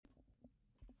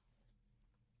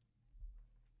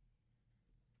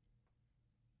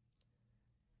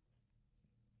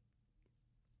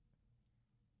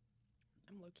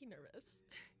low-key nervous.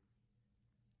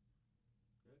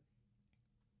 Good.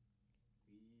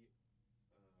 We not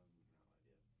live yet.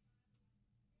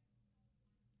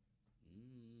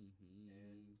 Mm-hmm. And we are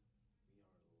live.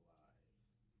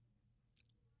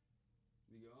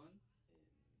 We going?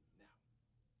 And now.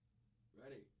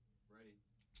 Ready.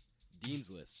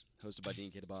 Dean's List, hosted by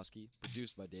Dean Kitaboski,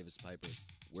 produced by Davis Piper.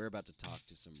 We're about to talk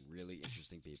to some really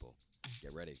interesting people.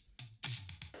 Get ready.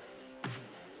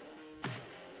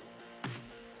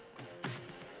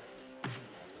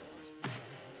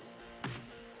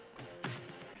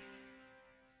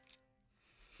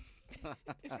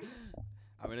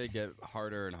 I'm going to get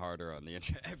harder and harder on the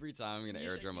intro. Every time I'm going to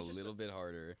air drum a little bit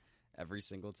harder every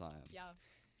single time. Yeah.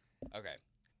 Okay.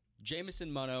 Jamie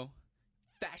Munno,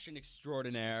 fashion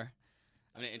extraordinaire.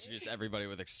 I'm going to introduce everybody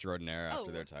with extraordinaire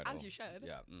after their title. As you should.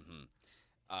 Yeah.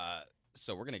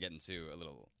 So we're going to get into a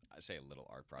little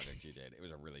art project you did. It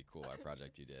was a really cool art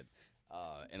project you did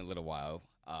in a little while.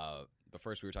 But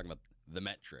first we were talking about the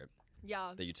Met trip.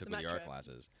 Yeah. That you took with the art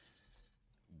classes.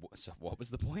 So what was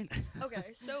the point?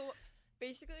 Okay, so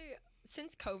basically,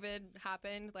 since COVID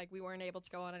happened, like we weren't able to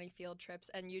go on any field trips,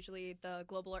 and usually the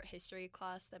global art history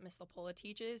class that Miss LaPola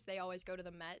teaches, they always go to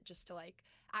the Met just to like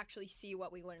actually see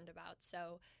what we learned about.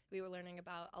 So we were learning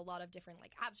about a lot of different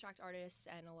like abstract artists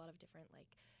and a lot of different like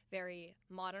very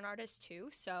modern artists too.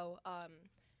 So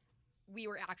we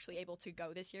were actually able to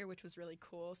go this year, which was really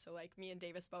cool. So like me and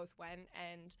Davis both went,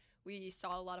 and we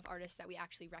saw a lot of artists that we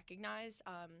actually recognized.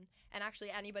 And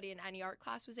actually anybody in any art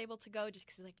class was able to go just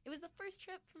because like it was the first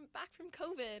trip back from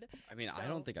COVID. I mean, I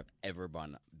don't think I've ever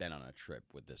been on a trip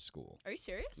with this school. Are you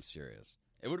serious? I'm serious.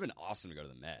 It would have been awesome to go to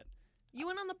the Met. You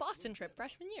went on the Boston trip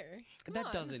freshman year.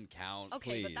 That doesn't count.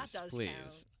 Okay, please, but that does please.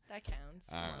 count. That counts.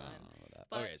 Come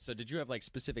on. Okay, so did you have like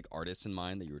specific artists in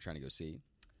mind that you were trying to go see?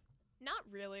 Not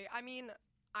really. I mean,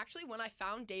 actually, when I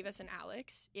found Davis and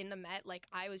Alex in the Met, like,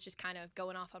 I was just kind of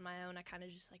going off on my own. I kind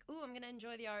of just like, ooh, I'm going to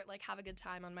enjoy the art, like, have a good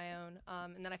time on my own.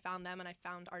 And then I found them, and I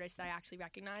found artists that I actually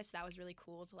recognized. So that was really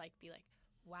cool to, like, be like,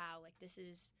 wow, like, this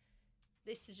is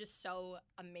just so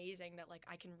amazing that, like,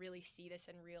 I can really see this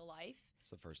in real life. It's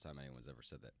the first time anyone's ever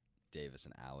said that Davis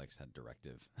and Alex had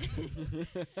directive.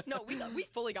 No, we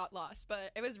fully got lost, but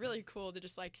it was really cool to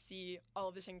just, like, see all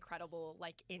of this incredible,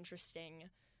 like, interesting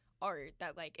art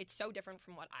that like it's so different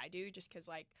from what I do, just because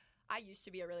like I used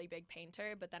to be a really big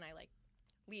painter, but then I like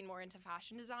leaned more into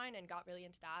fashion design and got really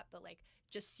into that. But like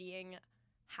just seeing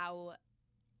how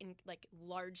in like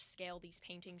large scale these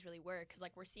paintings really were, because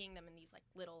like we're seeing them in these like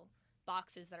little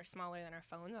boxes that are smaller than our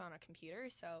phones on a computer,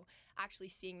 so actually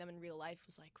seeing them in real life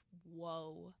was like,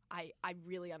 whoa, I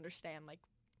really understand like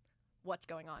what's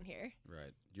going on here.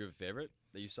 Right. Do you have a favorite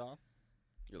that you saw?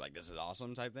 You're like, this is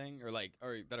awesome type thing? Or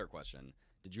better question,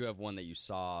 did you have one that you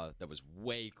saw that was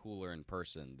way cooler in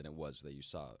person than it was that you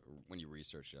saw when you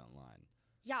researched it online?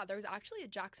 Yeah, there was actually a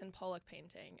Jackson Pollock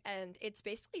painting, and it's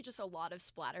basically just a lot of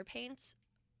splatter paints.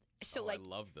 So I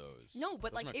love those. No,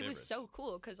 but those like it was so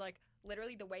cool because like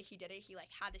literally the way he did it, he like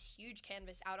had this huge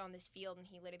canvas out on this field, and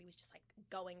he literally was just like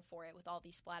going for it with all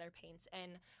these splatter paints.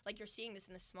 And like you're seeing this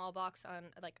in this small box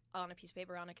on a piece of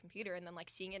paper on a computer, and then like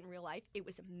seeing it in real life, it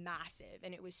was massive,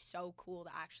 and it was so cool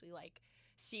to actually like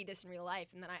see this in real life.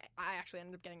 And then I actually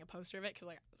ended up getting a poster of it because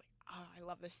like I was like, oh, I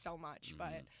love this so much. Mm-hmm.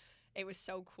 But it was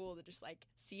so cool to just like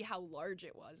see how large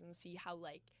it was and see how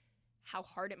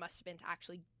hard it must have been to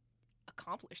actually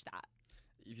accomplish that.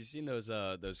 Have you seen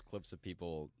those clips of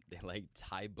people, they like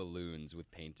tie balloons with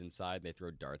paint inside, they throw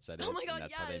darts at it, oh my God, and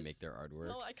that's how they make their artwork?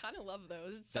 No, I kind of love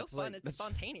those. It's so fun. It's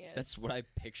spontaneous. That's what I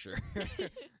picture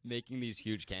making these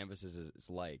huge canvases is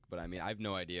like. But I mean, I have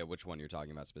no idea which one you're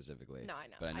talking about specifically. No, I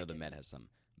know. But I know the Met has some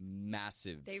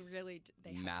massive, they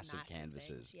have massive canvases.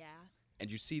 Things, yeah.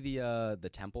 And you see the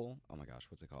temple? Oh my gosh,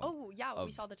 what's it called? Oh yeah,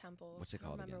 we saw the temple. What's it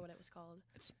called? I don't remember again? what it was called.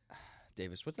 It's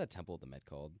Davis. What's that temple at the Met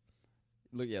called?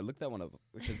 Look that one up,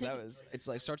 because it's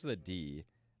like starts with a D.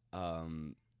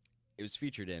 It was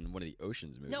featured in one of the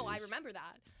Ocean's movies. No, I remember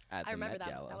that. I remember that.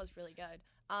 Gala. That was really good.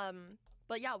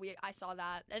 But yeah, I saw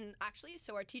that, and actually,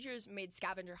 so our teachers made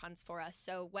scavenger hunts for us.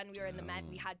 So when we were in the Met,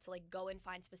 we had to like go and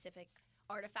find specific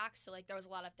artifacts. So like there was a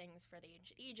lot of things for the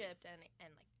ancient Egypt and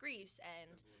like Greece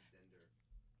and.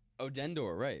 Oh,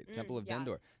 Dendor, right. Temple of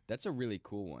Dendor. That's a really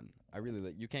cool one. I really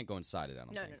like. You can't go inside it, I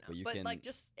don't think. No. But you but can... like,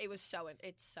 just,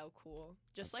 it's so cool.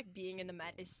 Just, like, being in the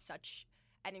Met is such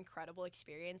an incredible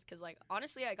experience. Because, like,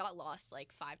 honestly, I got lost,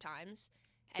 like, 5 times.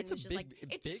 And it's just, like,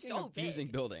 it's big so and confusing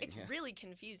big. building. It's really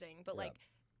confusing. But, like,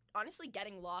 honestly,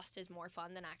 getting lost is more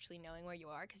fun than actually knowing where you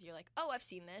are. Because you're like, oh, I've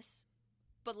seen this.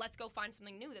 But let's go find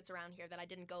something new that's around here that I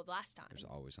didn't go last time. There's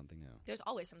always something new. There's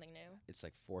always something new. It's,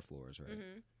 like, 4 floors, right?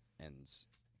 Mm-hmm. And...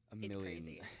 a It's million.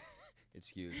 crazy. It's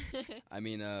huge. I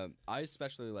mean, I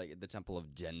especially like the Temple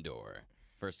of Dendor.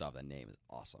 First off, that name is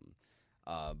awesome.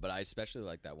 But I especially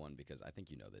like that one because I think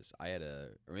you know this. I had or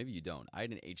maybe you don't. I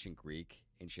had an ancient Greek,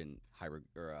 ancient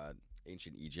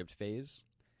Egypt phase.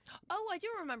 Oh, I do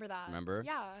remember that. Remember?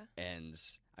 Yeah. And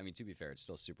I mean, to be fair, it's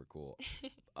still super cool.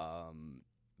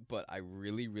 But I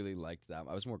really, really liked that.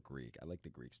 I was more Greek. I like the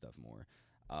Greek stuff more.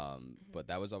 But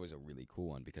that was always a really cool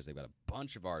one because they've got a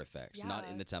bunch of artifacts, not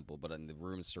in the temple, but in the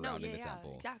rooms surrounding the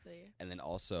temple. Exactly. And then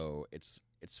also, it's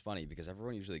funny because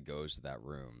everyone usually goes to that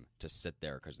room to sit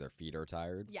there because their feet are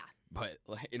tired. Yeah. But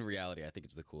like, in reality, I think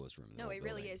it's the coolest room in the No, whole it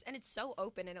really building. is. And it's so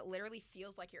open and it literally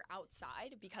feels like you're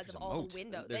outside because There's of a all moat. the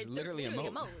windows. There's literally a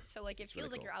moat. So like it It's feels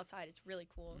really like cool. you're outside. It's really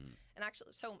cool. Mm. And actually,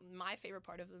 so my favorite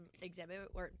part of the exhibit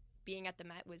or being at the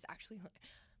Met was actually,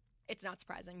 it's not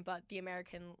surprising, but the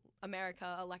America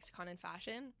a Lexicon in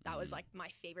Fashion. That was like my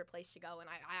favorite place to go. And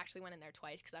I actually went in there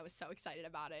twice because I was so excited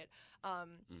about it.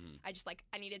 I just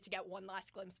I needed to get one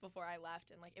last glimpse before I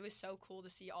left. And like, it was so cool to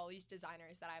see all these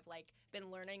designers that I've like been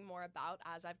learning more about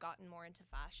as I've gotten more into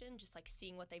fashion, just like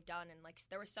seeing what they've done. And like,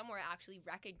 there was somewhere I actually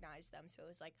recognized them. So it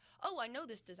was like, oh, I know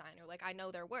this designer. Like, I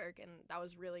know their work. And that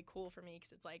was really cool for me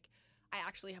because it's like, I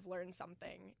actually have learned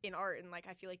something in art. And like,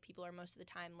 I feel like people are most of the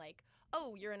time like,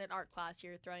 oh, you're in an art class,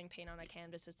 you're throwing paint on a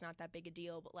canvas, it's not that big a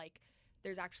deal. But like,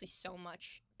 there's actually so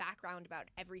much background about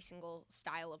every single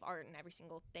style of art and every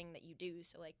single thing that you do.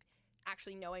 So like,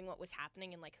 actually knowing what was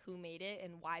happening and like who made it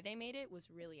and why they made it was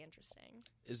really interesting.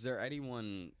 Is there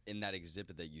anyone in that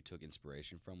exhibit that you took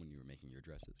inspiration from when you were making your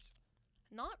dresses?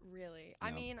 Not really.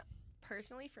 I No? mean,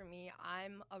 personally for me,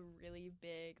 I'm a really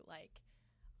big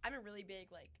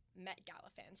Met Gala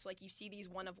fan. So like, you see these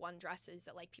one-of-one dresses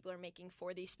that like people are making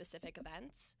for these specific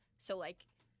events. So like,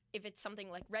 if it's something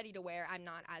like ready to wear, I'm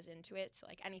not as into it. So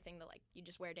like, anything that like you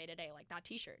just wear day to day, like that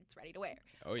T-shirt, it's ready to wear.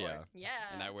 Oh, yeah. Or, yeah.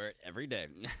 And I wear it every day.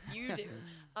 You do.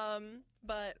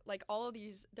 But like all of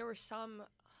these, there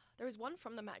was one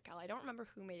from the Met Gala. I don't remember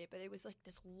who made it, but it was like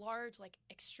this large, like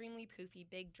extremely poofy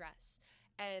big dress.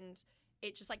 And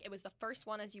it just like, it was the first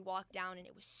one as you walk down and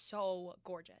it was so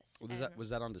gorgeous. Well, And was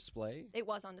that on display? it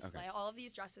was on display. Okay. All of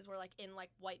these dresses were like in like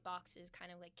white boxes,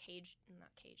 kind of like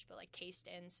like cased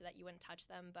in so that you wouldn't touch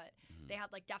them. But they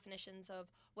had like definitions of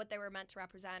what they were meant to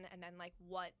represent and then like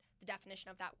what the definition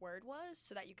of that word was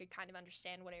so that you could kind of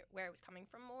understand where it was coming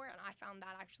from more. And I found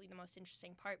that actually the most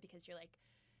interesting part because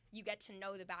you get to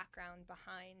know the background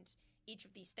behind each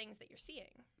of these things that you're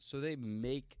seeing. So they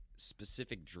make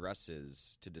specific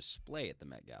dresses to display at the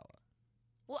Met Gala.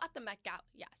 Well, at the Met Gala,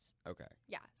 yes. Okay.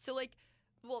 Yeah. So like,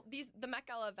 well, the Met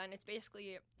Gala event, it's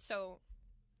basically, so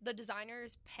the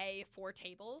designers pay for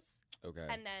tables Okay.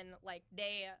 and then like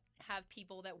they have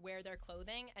people that wear their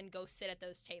clothing and go sit at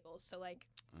those tables. So like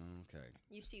Okay.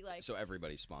 you see like So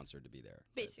everybody's sponsored to be there. type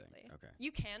thing. basically Okay.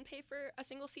 you can pay for a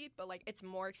single seat, but like it's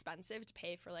more expensive to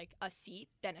pay for like a seat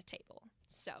than a table.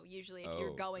 So usually if you're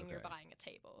Oh, going, you're okay. buying a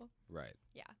table. Right.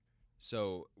 Yeah.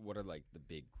 So what are like the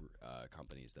big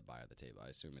companies that buy at the table? I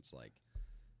assume it's like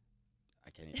I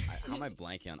can't. Even, how am I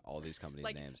blanking on all these companies'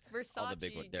 Like names? Versace, All the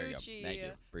big ones. There you go. Gucci, Thank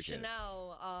you. Appreciate it.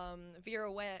 Chanel,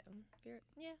 Vera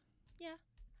yeah,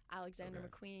 Alexander Okay.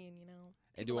 McQueen, you know.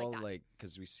 And people do all that. like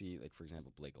because we see like for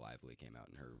example Blake Lively came out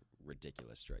in her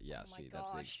ridiculous dress. Yeah, Oh my see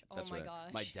gosh. Oh that's my what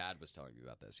gosh. my dad was telling me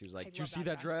about this. He was like, I "Did you love see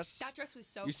that dress? That dress was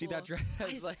so You cool. see that dress?" I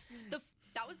s- Like,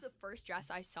 that was the first dress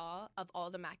I saw of all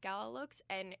the Met Gala looks,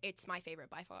 and it's my favorite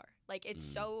by far. Like, it's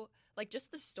so, like,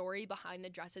 just the story behind the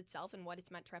dress itself and what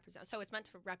it's meant to represent. So it's meant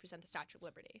to represent the Statue of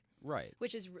Liberty, right.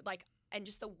 which is, like, and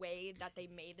just the way that they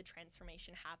made the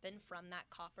transformation happen from that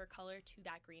copper color to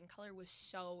that green color was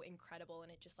so incredible.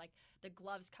 And it just, like, the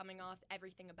gloves coming off,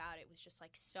 everything about it was just,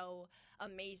 like, so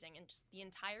amazing. And just the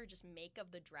entire just make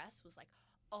of the dress was, like,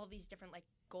 all these different, like,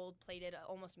 gold-plated,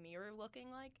 almost mirror-looking,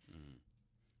 like,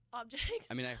 objects.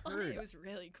 I mean, I on it. heard It was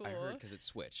really cool. I heard because it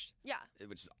switched, Yeah.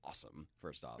 which is awesome.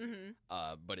 First off,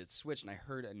 Mm-hmm. but it switched, and I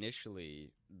heard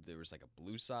initially there was like a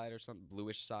blue side or something,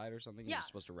 bluish side or something. It Yeah. was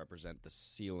supposed to represent the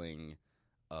ceiling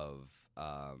of,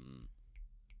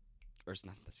 or it's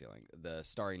not the ceiling, the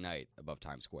Starry Night above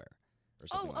Times Square, or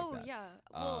something like that. Yeah.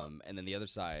 Well, And then the other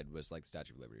side was like the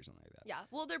Statue of Liberty or something like that. yeah.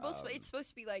 Well, they're both. um, It's supposed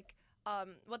to be like.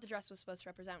 What the dress was supposed to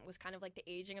represent was kind of like the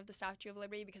aging of the Statue of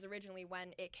Liberty, because originally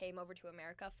when it came over to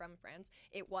America from France,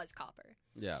 it was copper.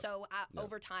 Yeah. So Yeah.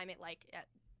 over time,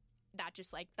 that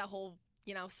just like the whole,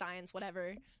 science,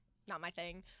 whatever, not my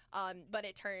thing. But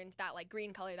it turned that like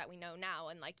green color that we know now,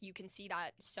 and like you can see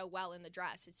that so well in the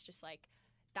dress. It's just like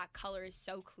that color is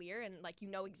so clear, and like you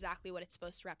know exactly what it's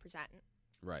supposed to represent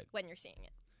Right. when you're seeing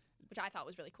it. which I thought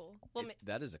was really cool. Well,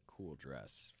 That is a cool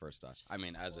dress, first off. I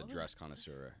mean, as a cool. dress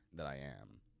connoisseur that I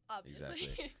am. obviously.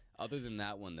 Exactly. Other than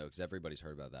that one, though, because everybody's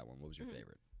heard about that one, what was your Mhm.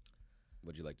 favorite? What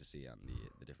would you like to see on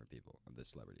the different people, on the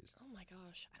celebrities? Oh my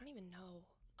gosh, I don't even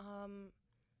know.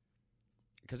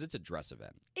 Because it's a dress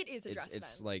event. It is a dress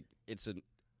It's event. like, it's a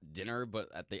dinner, but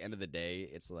at the end of the day,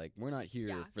 it's like, we're not here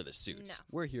Yeah. for the suits. No.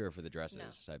 We're here for the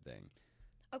dresses type thing.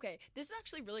 Okay, this is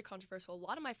actually really controversial. A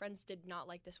lot of my friends did not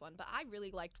like this one, but I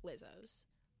really liked Lizzo's.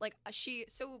 Like,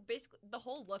 so basically, the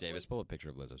whole look Davis, was... pull a picture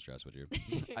of Lizzo's dress, would you?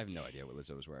 I have no idea what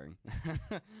Lizzo was wearing.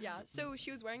 Yeah, so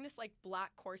she was wearing this, like,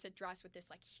 black corset dress with this,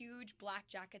 like, huge black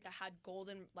jacket that had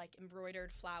golden, like,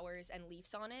 embroidered flowers and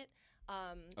leaves on it.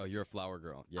 Oh, you're a flower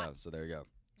girl. Yeah, so there you go.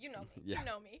 You know me. Yeah. You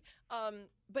know me.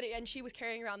 And she was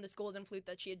carrying around this golden flute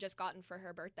that she had just gotten for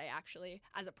her birthday, actually,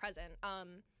 as a present.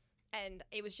 And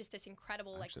it was just this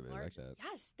incredible, I like, actually really like that.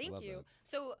 Yes, I thank love you. that.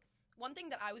 So one thing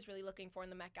that I was really looking for in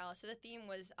the Met Gala, so the theme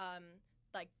was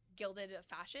like gilded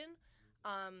fashion.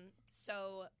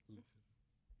 So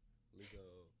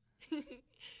Lizzo.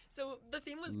 so the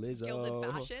theme was Lizzo.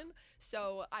 gilded fashion.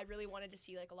 So I really wanted to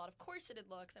see like a lot of corseted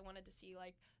looks. I wanted to see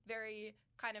like very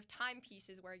kind of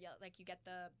timepieces where you get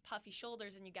the puffy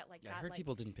shoulders and you get like Yeah, that. I heard like,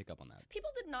 people didn't pick up on that. people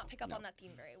did not pick up No. on that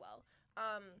theme very well.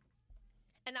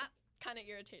 And that kind of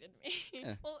irritated me.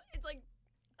 Yeah. Well, it's like,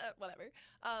 whatever.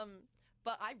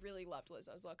 But I really loved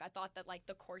Lizzo's look. I thought that like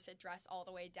the corset dress all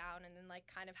the way down and then like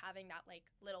kind of having that like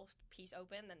little piece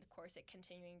open, then the corset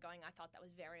continuing going. I thought that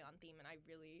was very on theme, and I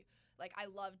really I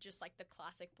loved just like the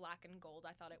classic black and gold.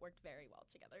 I thought it worked very well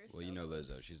together. Well, so you know it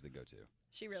was- Lizzo. She's the go-to.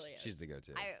 She really is. She's the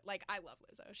go-to. I love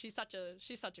Lizzo. She's such a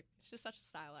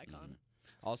style icon.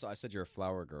 Also, I said you're a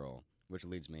flower girl, which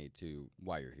leads me to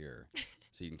why you're here.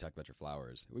 So you can talk about your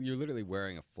flowers. Well, you're literally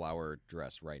wearing a flower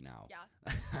dress right now.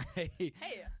 Yeah. Hey,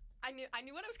 Hey, I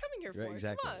knew what I was coming here for. right,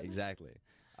 exactly, Come on. exactly.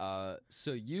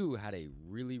 So you had a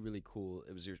really, really cool.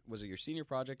 Was it your senior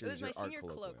project or It was your my art senior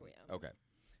colloquium. Okay.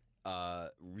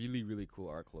 Really, really cool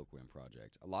art colloquium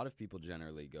project. A lot of people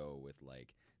generally go with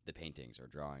like the paintings or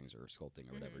drawings or sculpting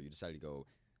or whatever. Mhm. You decided to go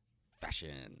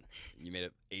fashion. You made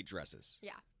 8 dresses.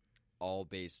 Yeah. All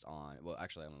based on. Well,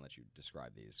 actually, I'm gonna let you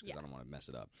describe these because Yeah. I don't want to mess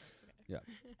it up. That's okay.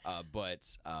 Yeah.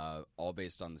 But all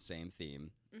based on the same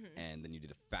theme, Mhm. and then you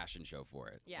did a fashion show for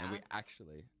it. Yeah. And we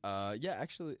actually,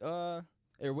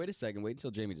 wait a second. Wait until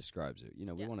Jamie describes it. You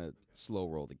know, we Yeah. want to slow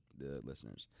roll the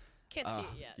listeners. Can't see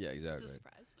it yet. Yeah, It's exactly. a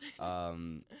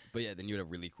surprise. But yeah, then you had a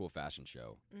really cool fashion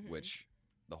show, Mhm. which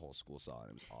the whole school saw, and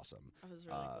it was awesome. That was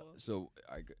really cool. So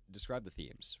describe the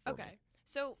themes. For Okay, me.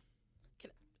 so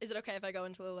is it okay if I go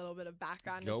into a little bit of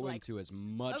background? Go Just, like, into as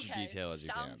much okay, detail as you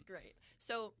can. sounds great.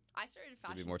 So I started Give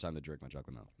fashion. me more time to drink my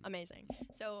chocolate milk. Amazing.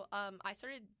 So I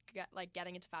started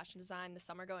getting into fashion design the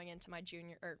summer going into my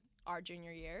our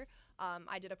junior year.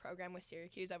 I did a program with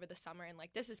Syracuse over the summer, and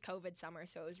like this is COVID summer,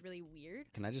 so it was really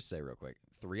weird. Can I just say real quick?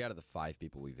 3 out of the 5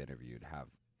 people we've interviewed have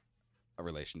a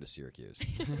relation to Syracuse.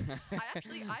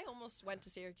 I almost went to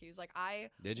Syracuse. Like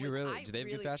Did you was- really? I Do they have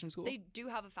really- good fashion school? They do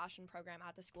have a fashion program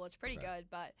at the school. It's pretty Okay. good,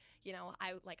 but you know,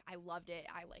 I loved it.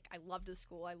 I loved the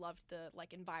school. I loved the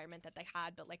environment that they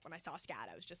had. But like when I saw SCAD,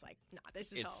 I was just like, nah,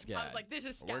 this is It's home. I was SCAD. like, this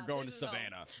is SCAD. We're going to this is home.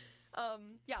 Savannah.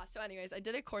 Yeah. So, anyways, I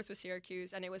did a course with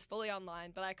Syracuse, and it was fully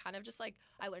online. But I kind of just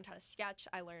I learned how to sketch.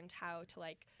 I learned how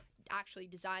to actually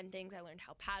design things. I learned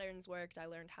how patterns worked. I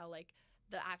learned how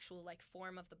the actual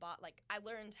form of the I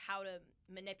learned how to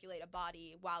manipulate a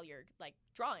body while you're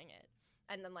drawing it,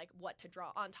 and then what to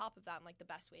draw on top of that, and the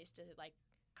best ways to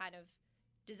kind of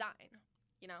design.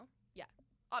 You know? Yeah.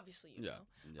 Obviously, you know.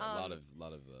 Yeah, a lot of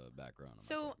background. On that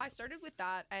So part. I started with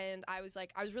that, and I was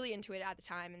really into it at the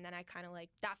time, and then I kind of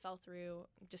that fell through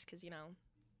just because it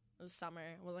was summer.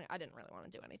 I didn't really want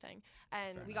to do anything,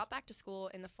 and Fair we enough. got back to school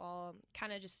in the fall,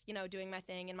 kind of just doing my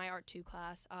thing in my Art 2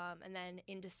 class, and then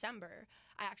in December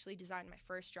I actually designed my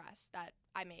first dress that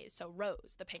I made. So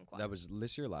Rose, the pink one. That was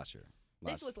this year or last year?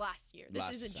 This was last year. This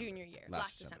last is a December. junior year.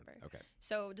 Last December. Okay.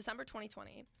 So December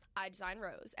 2020, I designed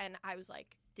Rose, and I was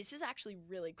like, this is actually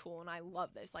really cool, and I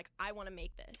love this. I want to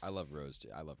make this. I love rose too.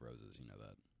 I love roses. You know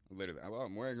that. Literally,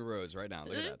 I'm wearing a rose right now.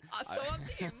 Look at that. So on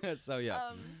theme. So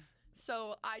yeah.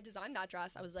 So I designed that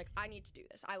dress. I was like, I need to do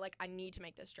this. I need to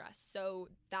make this dress. So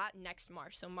that next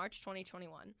March, so March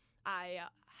 2021, I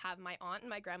have my aunt and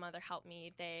my grandmother help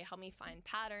me. They help me find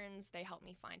patterns. They help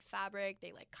me find fabric.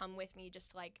 They come with me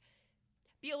just to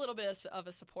be a little bit of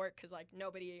a support, because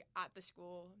nobody at the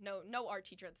school, no art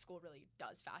teacher at the school really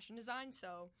does fashion design.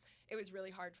 So it was really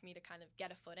hard for me to kind of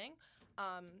get a footing.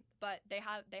 But they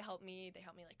helped me. They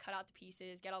helped me cut out the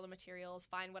pieces, get all the materials,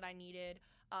 find what I needed.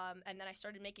 And then I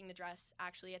started making the dress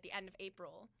actually at the end of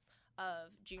April.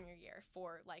 of junior year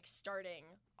for like starting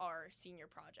our senior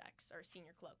projects or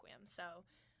senior colloquium. So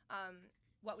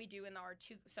what we do in the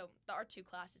R2, so the R2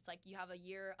 class, it's like you have a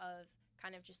year of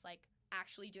kind of just like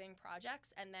actually doing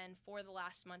projects, and then for the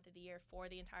last month of the year, for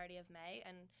the entirety of May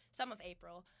and some of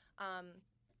April,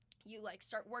 you like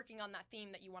start working on that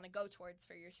theme that you want to go towards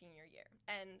for your senior year.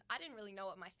 And I didn't really know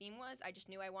what my theme was. I just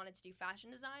knew I wanted to do fashion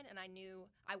design, and I knew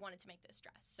I wanted to make this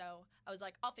dress. So I was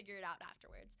like, I'll figure it out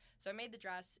afterwards. So I made the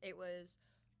dress. It was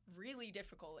really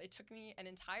difficult. It took me an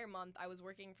entire month. I was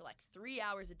working for like 3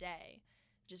 hours a day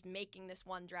just making this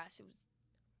one dress. It was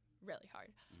really hard.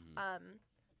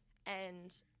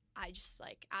 And I just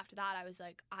like, after that, I was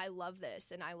like, I love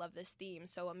this and I love this theme.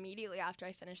 So immediately after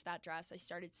I finished that dress, I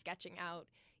started sketching out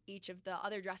each of the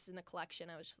other dresses in the collection.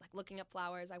 I was just like looking up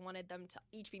flowers. I wanted them to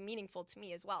each be meaningful to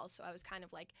me as well. So I was kind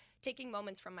of like taking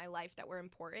moments from my life that were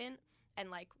important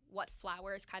and like what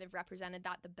flowers kind of represented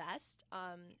that the best,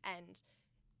 and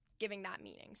giving that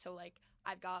meaning. So like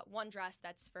I've got one dress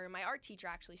that's for my art teacher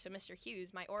actually. So Mr.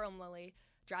 Hughes, my Orem Lily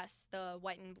dress, the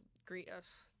white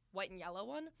and yellow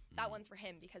one, that one's for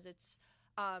him because it's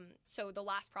so the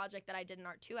last project that I did in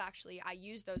Art 2, actually, I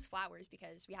used those flowers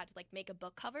because we had to like make a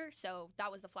book cover. So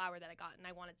that was the flower that I got, and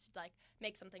I wanted to like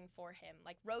make something for him.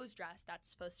 Like rose dress,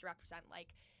 that's supposed to represent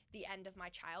like the end of my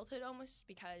childhood almost,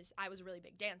 because I was a really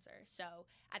big dancer. So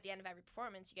at the end of every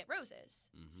performance, you get roses.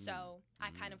 So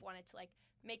I kind of wanted to like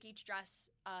make each dress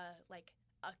like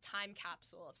a time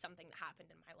capsule of something that happened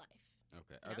in my life.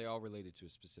 Okay. Are they all related to a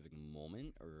specific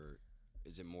moment, or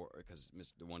is it more because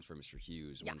the one's for Mr.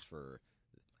 Hughes, one's for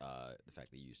the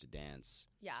fact that you used to dance?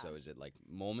 Yeah. So is it like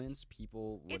moments,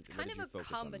 people? It's kind of a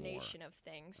combination of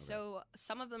things. Okay. So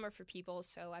some of them are for people.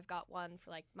 So I've got one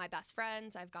for like my best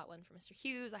friends. I've got one for Mr.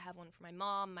 Hughes. I have one for my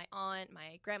mom, my aunt,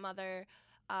 my grandmother.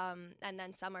 And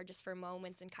then some are just for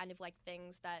moments and kind of like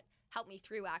things that helped me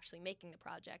through actually making the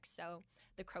project. So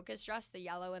the crocus dress, the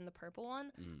yellow and the purple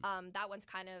one, that one's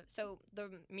kind of, so the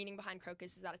meaning behind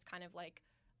crocus is that it's kind of like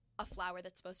a flower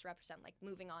that's supposed to represent like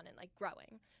moving on and like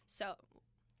growing. So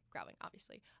growing,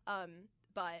 obviously.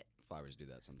 But flowers do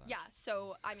that sometimes. yeah,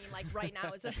 so I mean like right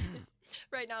now is like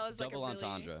double a really,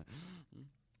 entendre.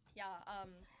 Yeah,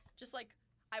 just like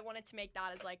I wanted to make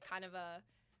that as like kind of a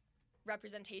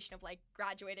representation of like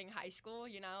graduating high school,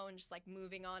 you know, and just like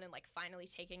moving on and like finally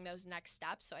taking those next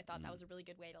steps. So I thought that was a really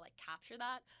good way to like capture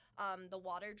that. The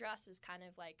water dress is kind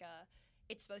of like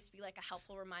it's supposed to be like a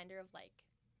helpful reminder of like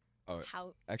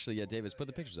how. Actually, yeah, Davis, put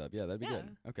the pictures up. Yeah, that'd be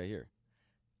good. Okay, here.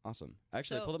 Awesome.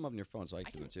 Actually, So- pull them up on your phone so I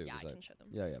can see them too. Yeah, 'cause I can show them.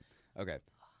 Yeah. Okay.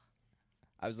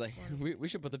 I was like, we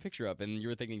should put the picture up, and you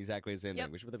were thinking exactly the same Yep.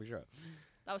 thing. We should put the picture up.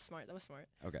 That was smart.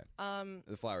 Okay.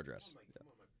 The flower dress.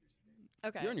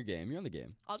 Okay. You're on your game. You're on the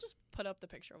game. I'll just put up the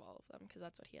picture of all of them because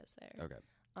that's what he has there.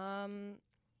 Okay.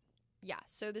 Yeah.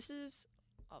 So this is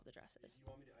all of the dresses. You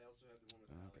want me to? I also have the one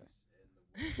with Okay.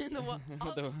 Alex and the The one,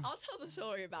 The- I'll tell the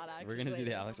story about Alex. We're gonna do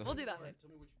the Alex one. We'll do that one. Tell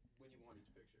me when you want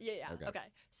each picture. Yeah. Okay.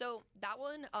 Okay. So that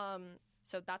one.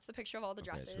 So that's the picture of all the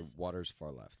dresses. Okay, so water's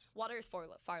far left. Water is far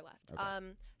left.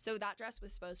 Okay. So that dress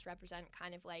was supposed to represent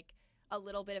kind of like a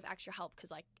little bit of extra help because,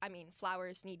 like, I mean,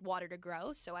 flowers need water to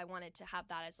grow. So I wanted to have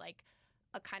that as like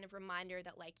a kind of reminder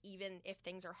that like even if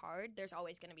things are hard, there's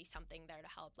always going to be something there to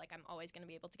help. Like I'm always going to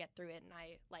be able to get through it,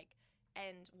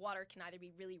 and water can either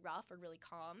be really rough or really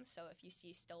calm. So if you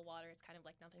see still water, it's kind of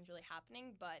like nothing's really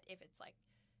happening. But if it's like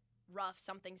rough,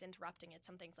 something's interrupting it,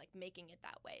 something's like making it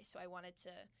that way. So I wanted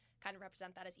to kind of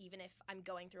represent that as even if I'm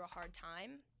going through a hard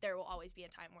time, there will always be a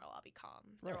time where I'll be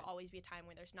calm. There will always be a time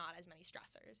where there's not as many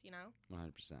stressors, you know?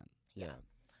 100%. Yeah.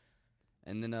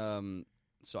 And then,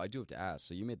 so I do have to ask.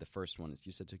 So you made the first one.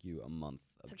 You said it took you a month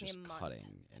of Took me just a month.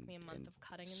 cutting. Took me a month of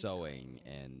cutting and sewing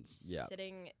and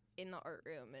sitting in the art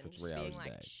room For and 3 just hours being a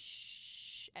like day.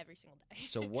 shh every single day.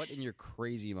 So what in your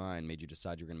crazy mind made you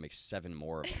decide you're going to make 7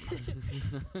 more of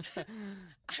them?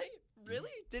 I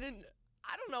really didn't.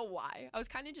 I don't know why. I was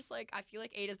kind of just like, I feel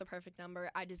like 8 is the perfect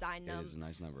number. I designed them. It is a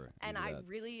nice number. And Give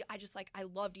you I that. I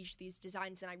loved each of these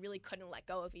designs, and I really couldn't let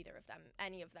go of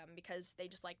any of them, because they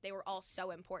just they were all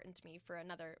so important to me for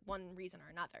one reason or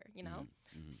another, you know?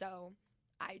 Mhm. So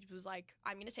I was like,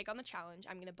 I'm going to take on the challenge.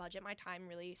 I'm going to budget my time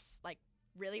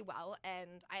really well.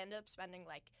 And I ended up spending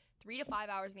 3 to 5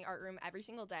 hours in the art room every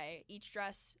single day. Each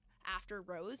dress after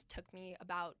Rose took me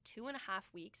about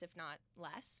 2.5 weeks, if not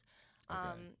less. Okay.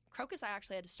 Crocus, I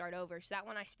actually had to start over. So that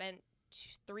one I spent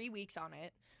 3 weeks on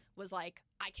it. Was like,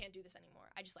 I can't do this anymore.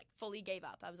 I just fully gave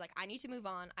up. I was like, I need to move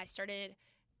on. I started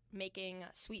making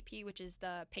Sweet Pea, which is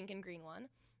the pink and green one,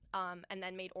 and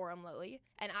then made Orem Lily.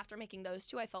 And after making those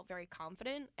two, I felt very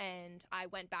confident, and I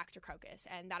went back to Crocus.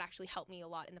 And that actually helped me a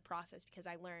lot in the process, because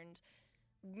I learned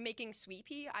making Sweet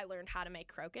Pea, I learned how to make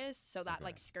crocus. So that, Okay.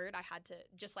 like, skirt, I had to,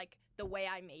 just, like, the way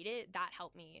I made it, that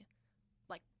helped me,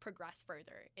 like, progress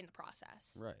further in the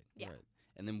process. Right. Yeah. Right.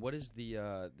 And then what is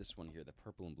the this one here, the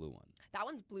purple and blue one? That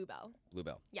one's Bluebell.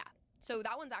 Bluebell. So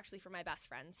that one's actually for my best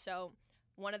friend. So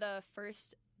one of the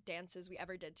first dances we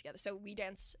ever did together. So we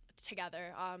danced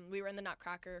together. We were in the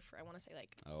Nutcracker for, I want to say,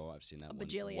 like, Oh, I've seen that A one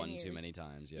bajillion one too years. many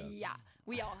times. Yeah. Yeah,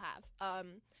 we all have.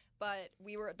 But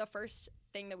we were, the first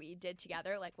thing that we did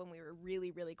together, like when we were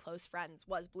really, really close friends,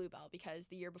 was Bluebell, because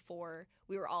the year before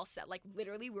we were all like,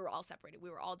 literally we were all separated. We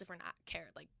were all different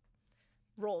like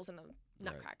roles in the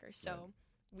Nutcracker. So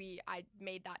I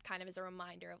made that kind of as a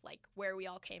reminder of, like, where we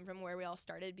all came from, where we all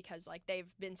started, because, like,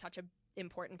 they've been such a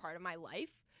important part of my life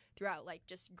throughout, like,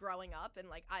 just growing up, and,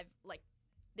 like,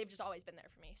 they've just always been there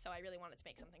for me. So I really wanted to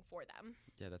make something for them.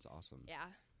 Yeah, that's awesome. Yeah.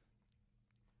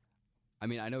 I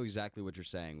mean, I know exactly what you're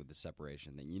saying with the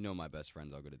separation thing. You know, my best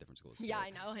friends all go to different schools. Yeah,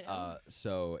 too. I know.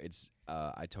 So it's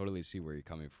I totally see where you're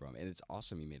coming from, and it's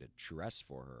awesome you made a dress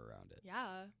for her around it.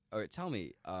 Yeah. All right, tell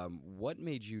me, what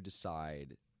made you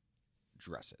decide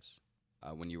dresses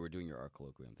when you were doing your art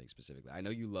colloquium thing specifically? I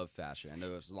know you love fashion. I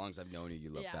know as long as I've known you,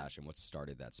 you love Yeah. fashion. What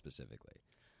started that specifically?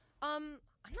 I'm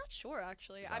not sure,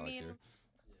 actually. Is I Alex mean, here?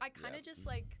 I kind of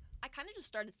just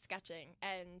started sketching,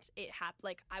 and it happened.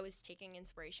 Like, I was taking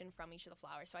inspiration from each of the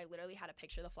flowers. So I literally had a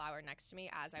picture of the flower next to me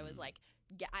as I was like,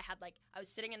 I was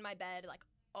sitting in my bed like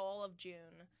all of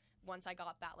June. Once I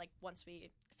got that, like, once we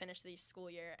finished the school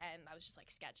year, and I was just like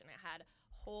sketching. I had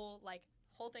whole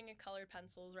thing of colored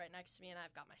pencils right next to me, and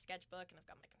I've got my sketchbook, and I've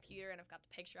got my computer, and I've got the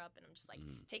picture up, and I'm just like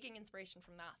taking inspiration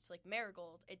from that. So, like,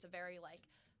 marigold, it's a very, like,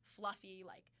 fluffy,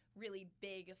 like, really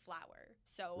big flower.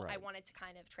 So I Right. wanted to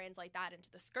kind of translate that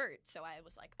into the skirt. So I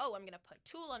was like, oh, I'm going to put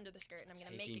tulle under the skirt, and I'm going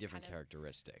to make Taking it different kind of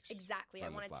characteristics. exactly. I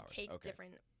from the wanted to flowers. take Okay.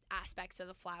 different aspects of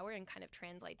the flower and kind of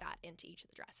translate that into each of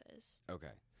the dresses.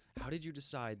 Okay. How did you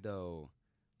decide, though,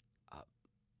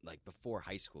 like before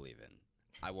high school even,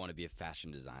 I want to be a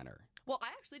fashion designer? Well, I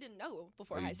actually didn't know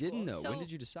before Oh, high you school. didn't know. So, When did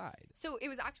you decide? So it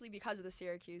was actually because of the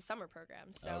Syracuse summer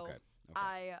program. So Okay.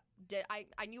 I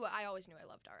always knew I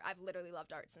loved art. I've literally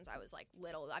loved art since I was, like,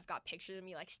 little. I've got pictures of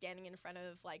me, like, standing in front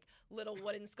of, like, little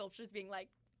wooden sculptures being like,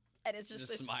 and it's just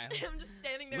this, smiling. I'm just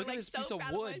standing there, Look like, at this so piece of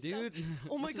proud wood, of myself. dude.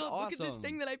 Oh my This is god, look at this awesome.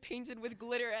 thing that I painted with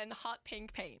glitter and hot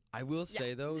pink paint. I will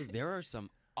say, though, there are some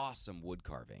awesome wood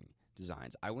carving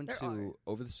designs. I went There to, are.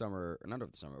 over the summer, or not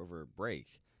over the summer, over break,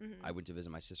 Mm-hmm. I went to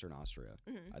visit my sister in Austria.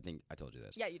 Mhm. I think I told you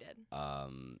this. Yeah, you did.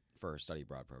 For her study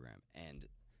abroad program. And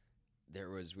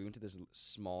we went to this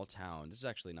small town. This is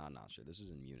actually not in Austria. This is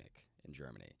in Munich, in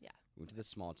Germany. Yeah. We went to this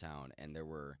small town, and there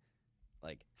were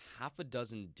like half a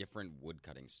dozen different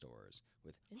woodcutting stores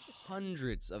with Interesting.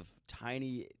 hundreds of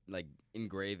tiny, like,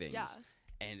 engravings. Yeah.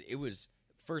 And it was,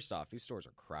 first off, these stores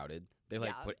are crowded. They, like,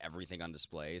 Yeah. put everything on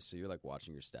display, so you're, like,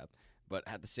 watching your step. But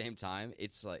at the same time,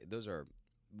 it's like, those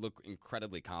look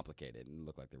incredibly complicated and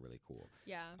look like they're really cool.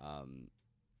 Yeah.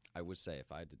 I would say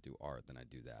if I had to do art, then I'd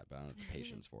do that, but I don't have the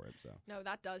patience for it. So No,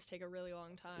 that does take a really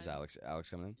long time. is Alex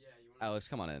coming in? Yeah, you want Alex,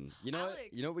 come on in. You know what? Alex.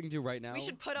 You know what we can do right now? We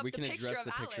should put up we the can picture address of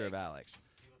the picture of Alex. Alex.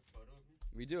 do you have a photo of me?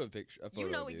 We do have a picture. A photo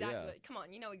You know of exactly. yeah. Come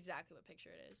on, you know exactly what picture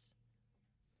it is.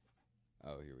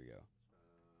 Oh, here we go.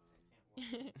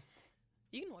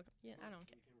 You can walk. Yeah, I don't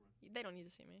care. They don't need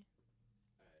to see me.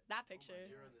 That picture.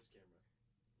 You're on this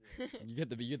camera. You get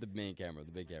the main camera,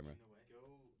 the big camera. Go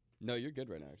No, you're good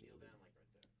right now. kneel Actually. down like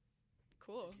right there.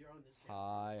 Cool. If you're on this camera.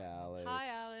 Hi, Alex. Hi,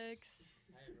 Alex.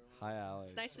 Hi, everyone. Hi, Alex.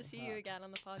 It's nice to see you again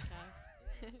on the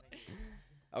podcast.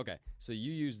 Okay, so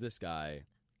you use this guy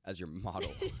as your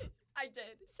model. I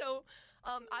did. So,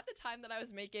 at the time that I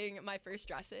was making my first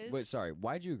dresses. Wait, sorry.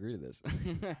 Why'd you agree to this? When I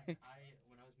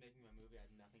was making my movie, I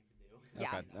had nothing to do.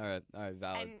 Yeah. Okay. All right.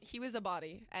 Valid. And he was a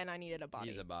body, and I needed a body.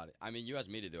 He's a body. I mean, you asked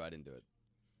me to do. I didn't do it.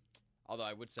 Although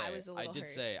I would say, I was a little did hurt.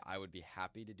 say I would be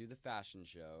happy to do the fashion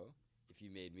show if you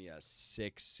made me a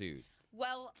sick suit.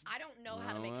 Well, I don't know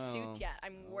how to make Oh, suits yet.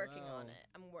 I'm oh, working on well. it.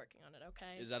 I'm working on it.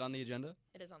 Okay. Is that on the agenda?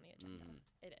 It is on the agenda. Mhm.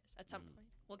 It is at some Mhm. point.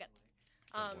 We'll get there.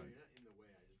 No, you're not in the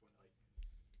way. I just went like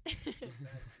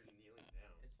bad for kneeling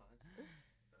down. It's fine.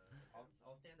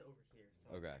 I'll stand over here.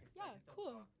 So Okay. I can Yeah, still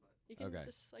cool. talk, but- You can Okay.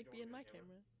 just like Don't be in worry, my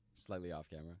camera. Slightly off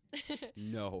camera. camera.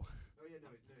 No. Oh yeah,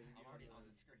 no, you I'm already on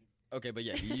the screen. Okay, but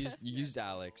yeah, you used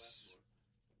Alex.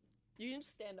 You can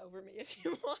just stand over me if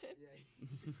you want.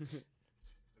 Yeah.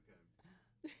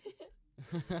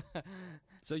 Okay.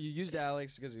 So you used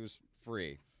Alex because he was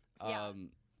free. Yeah.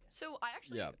 So I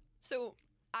actually, Yeah. so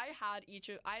I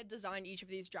had designed each of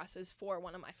these dresses for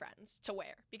one of my friends to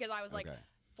wear because I was like, Okay.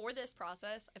 for this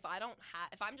process, if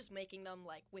I'm just making them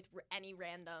like with any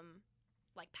random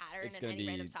like pattern It's and gonna any be-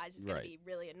 random size is going right. to be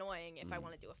really annoying if I Mhm.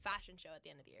 want to do a fashion show at the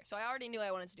end of the year. So I already knew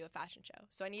I wanted to do a fashion show.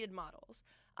 So I needed models.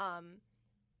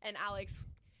 And Alex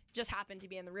just happened to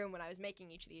be in the room when I was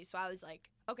making each of these. So I was like,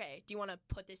 okay, do you want to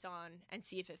put this on and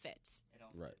see if it fits? It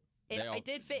all Right. fit. It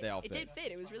did fit. they all It fit. did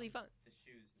fit. It was really fun. The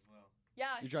shoes as well.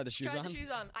 Yeah. You tried the shoes tried on? the shoes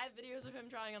on. I have videos of him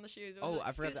trying on the shoes. It was Oh, like- I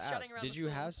he forgot was to strutting ask. around Did the you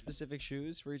school. have specific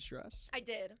shoes for each dress? I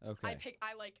did. Okay.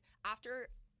 I like after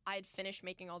I had finished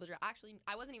making all the dresses. Actually,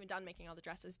 I wasn't even done making all the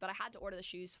dresses, but I had to order the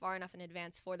shoes far enough in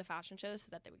advance for the fashion show so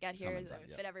that they would get here, Come in that time, they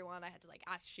would yeah. fit everyone. I had to like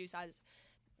ask shoe size.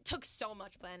 Took so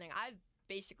much planning. I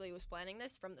basically was planning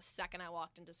this from the second I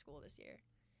walked into school this year.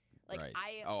 Like right.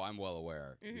 I Oh, I'm well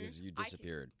aware Mhm. because you I can-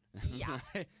 disappeared. Yeah.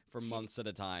 For months at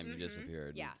a time, you Mhm.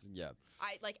 disappeared. Yeah. Yeah.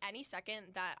 I like any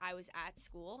second that I was at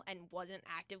school and wasn't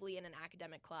actively in an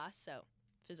academic class, so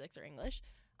physics or English,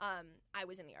 I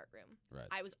was in the art room. Right.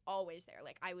 I was always there.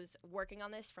 Like I was working on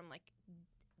this from like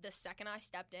the second I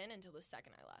stepped in until the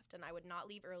second I left, and I would not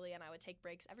leave early, and I would take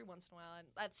breaks every once in a while. And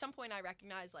at some point, I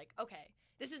recognized like, okay,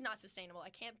 this is not sustainable. I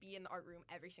can't be in the art room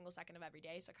every single second of every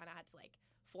day, so I kind of had to like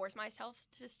force myself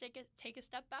to just take a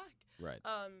step back. Right.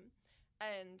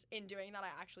 And in doing that, I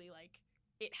actually like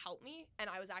it helped me, and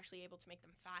I was actually able to make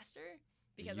them faster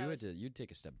because you I had was to. You'd take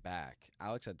a step back.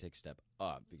 Alex had to take a step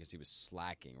up because he was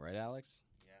slacking. Right, Alex?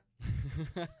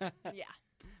 Yeah. yeah.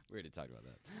 We already talked about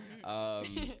that.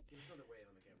 Give us another wave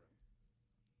on the camera.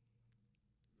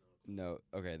 No.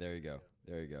 Okay. There you go.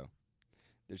 There you go.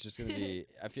 There's just gonna be.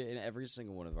 I feel in every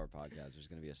single one of our podcasts, there's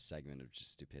gonna be a segment of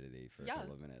just stupidity for Yeah. a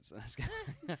couple of minutes. That's gonna-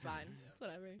 It's fine. It's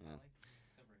whatever. I Yeah. like the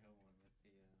Silver Hill one with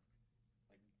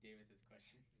the like Davis's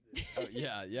questions. Oh,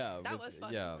 yeah. Yeah. That with- was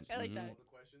fun. Yeah. I like mhm. that. All the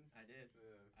questions. I did.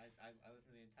 I listened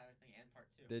to the entire thing and part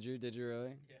 2. Did you? Did you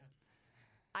really? Yeah.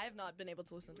 I have not been able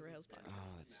to listen to Rahil's podcast.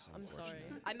 Oh, that's so I'm sorry.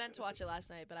 unfortunate. I meant to watch it last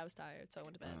night, but I was tired, so I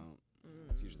went to bed. Oh, Mm.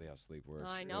 that's usually how sleep works.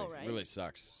 I It know, really, right? Really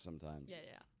sucks sometimes. Yeah.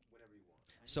 Whenever you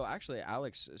want. So actually,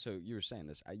 Alex, so you were saying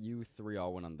this. You three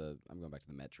all went on the. I'm going back to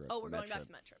the Met trip. Oh, the we're Met going back trip. to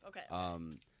the Met trip. Okay.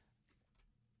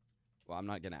 Well, I'm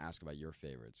not going to ask about your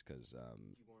favorites because Do you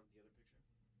want the other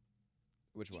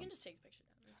picture? which you one? can just take the picture down.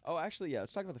 It's Oh, actually, yeah.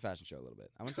 Let's talk about the fashion show a little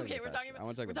bit. I want to talk Okay, about we're the fashion. I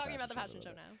want to talk We're about talking about the a fashion show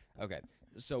little now. bit. Okay,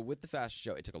 so with the fashion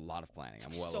show, it took a lot of planning.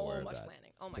 I'm well so aware of much that.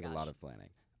 planning. Oh It my took gosh. a lot of planning.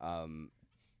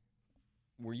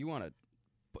 Were you on a?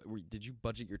 Did you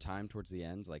budget your time towards the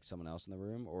end, like someone else in the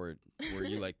room, or were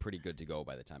you like pretty good to go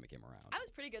by the time it came around? I was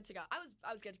pretty good to go. I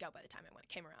was good to go by the time it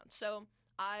came around. So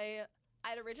I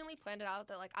had originally planned it out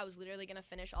that like I was literally gonna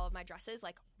finish all of my dresses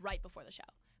like right before the show,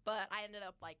 but I ended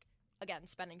up like again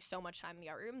spending so much time in the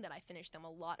art room that I finished them a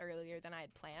lot earlier than I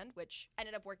had planned, which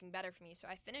ended up working better for me. So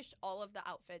I finished all of the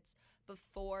outfits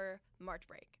before March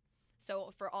break.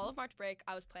 So for all of March break,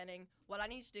 I was planning what I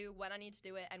need to do, when I need to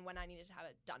do it, and when I needed to have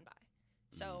it done by.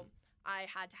 So I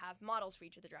had to have models for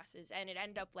each of the dresses, and it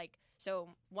ended up like, so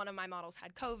one of my models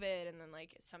had COVID, and then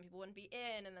like some people wouldn't be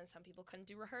in, and then some people couldn't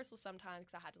do rehearsals sometimes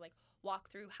because I had to like walk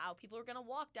through how people were gonna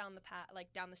walk down the pack,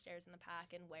 like down the stairs in the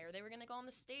pack, and where they were gonna go on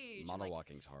the stage. and, Model like,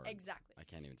 walking's hard. Exactly. I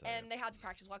can't even tell And they had to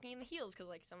practice walking in the heels because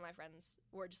like some of my friends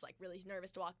were just like really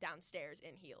nervous to walk downstairs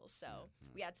in heels. So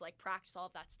we had to like practice all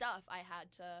of that stuff. I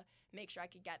had to make sure I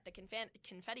could get the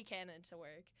confetti cannon to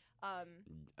work. I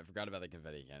forgot about the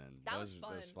confetti cannon. That was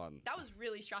That was fun. That was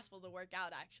really stressful to work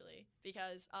out actually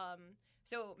because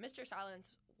so Mr.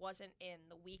 Silence wasn't in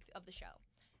the week of the show.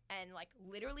 And like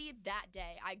literally that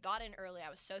day I got in early. I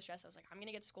was so stressed. I was like, I'm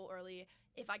gonna get to school early.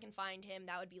 If I can find him,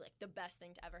 that would be like the best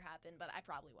thing to ever happen, but I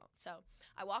probably won't. So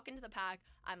I walk into the pack,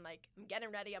 I'm getting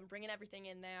ready, I'm bringing everything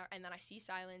in there, and then I see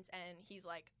Silence and he's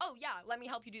like, oh yeah, let me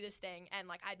help you do this thing. And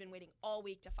like I'd been waiting all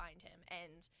week to find him,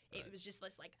 and it was just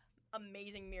this like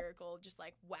amazing miracle, just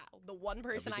like wow, the one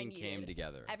person Everything I needed. came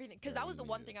together. Everything, because that was the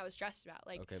one thing I was stressed about.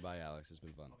 Like, Okay, bye, Alex. It's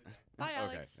been fun. bye, Okay.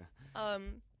 Alex.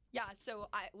 Yeah, so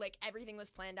I like everything was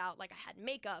planned out. Like I had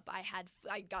makeup,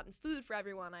 I'd gotten food for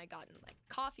everyone, I gotten like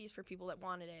coffees for people that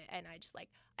wanted it, and I just like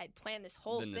I'd planned this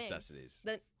whole The thing. necessities.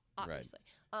 Obviously.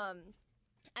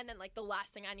 And then like the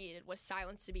last thing I needed was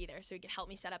Silence to be there so he could help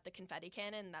me set up the confetti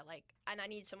cannon. That like, and I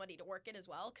need somebody to work it as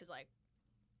well because like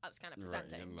I was kind of Right,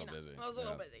 presenting. you're a little busy. I was a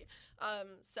little Yeah.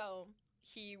 busy. So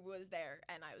he was there,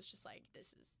 and I was just like,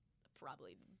 this is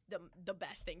probably the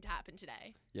best thing to happen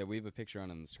today. Yeah, we have a picture on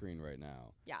the screen right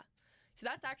now. So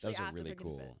that's actually Those are after really the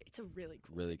confetti. cool. It's a really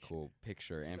cool. Really picture. cool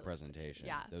picture It's and really cool picture. presentation.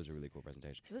 Yeah. That was a really cool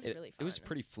presentation. It was really It was fun.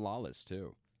 pretty flawless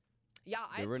too. Yeah,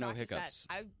 There I were no practiced hiccups.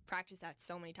 That. I practiced that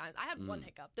so many times. I had one Mm.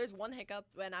 hiccup. There's one hiccup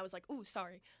when I was like, "Ooh,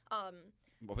 sorry."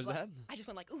 What was But that? I just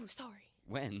went like, "Ooh, sorry."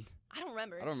 When? I don't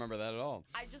remember. I don't remember that at all.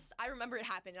 I remember it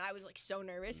happened, and I was like so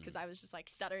nervous because I was just like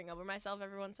stuttering over myself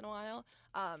every once in a while.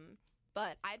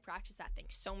 But I had practiced that thing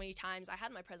so many times. I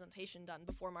had my presentation done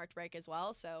before March break as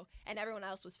well. So, and everyone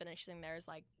else was finishing theirs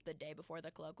like the day before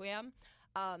the colloquium.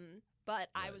 But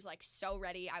I was like so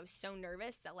ready. I was so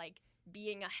nervous that like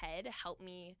being ahead helped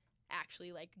me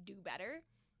actually like do better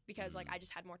because like I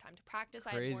just had more time to practice.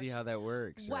 Crazy how that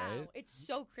works, wow, right? it's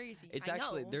so crazy. It's I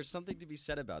actually know. there's something to be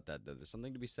said about that though. There's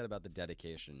something to be said about the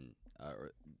dedication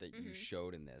that you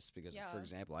showed in this because, for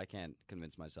example, I can't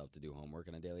convince myself to do homework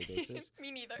on a daily basis.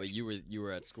 Me neither. But you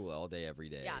were at school all day, every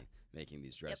day, making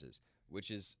these dresses, which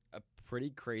is a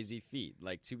pretty crazy feat.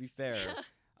 Like, to be fair,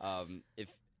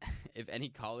 if any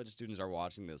college students are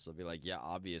watching this, they'll be like, yeah,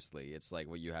 obviously, it's like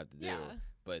what you have to do. Yeah.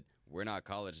 But we're not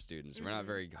college students. We're not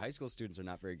high school students are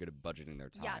not very good at budgeting their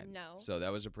time. Yeah, no. So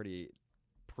that was a pretty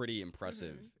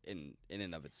impressive in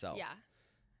and of itself. Yeah.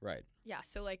 Right. Yeah.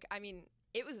 So like, I mean,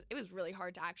 it was really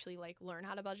hard to actually like learn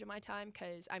how to budget my time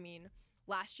because I mean,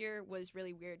 last year was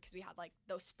really weird because we had like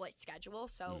those split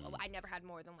schedules. So I never had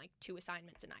more than like 2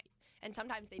 assignments a night. And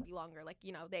sometimes they'd be longer. Like,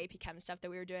 you know, the AP Chem stuff that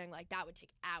we were doing, like that would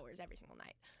take hours every single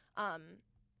night.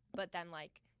 But then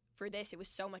like for this, it was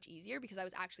so much easier because I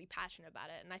was actually passionate about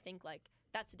it. And I think like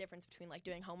that's the difference between like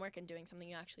doing homework and doing something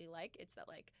you actually like. It's that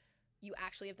like you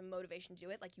actually have the motivation to do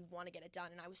it. Like you want to get it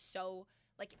done. And I was so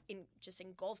like just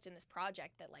engulfed in this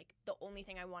project that like the only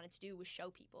thing I wanted to do was show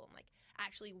people. And like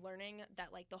actually learning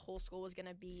that like the whole school was going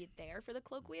to be there for the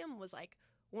colloquium was like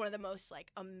one of the most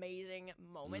like amazing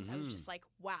moments. I was just like,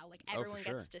 wow, like everyone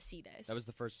gets to see this. That was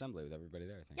the first assembly with everybody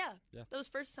there, I think. Yeah. That was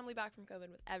first assembly back from COVID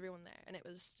with everyone there. And it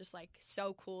was just like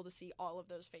so cool to see all of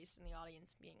those faces in the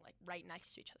audience being like right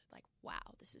next to each other. Like,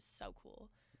 wow, this is so cool.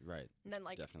 Right. And then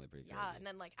like definitely pretty crazy. Yeah, and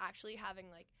then like actually having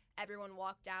like everyone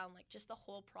walk down, like just the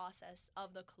whole process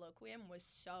of the colloquium was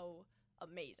so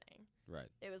amazing. Right.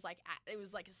 It was like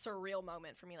a surreal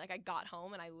moment for me. Like I got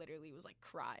home and I literally was like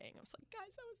crying. I was like,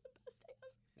 guys, that was the best day ever.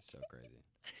 So crazy.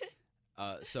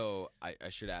 So I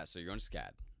should ask. So you're going to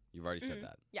SCAD. You've already said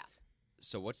that. Yeah.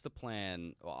 So what's the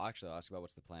plan? Well, actually, I'll ask about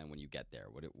what's the plan when you get there.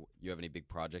 You have any big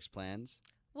projects planned?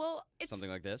 Well, it's something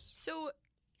like this. So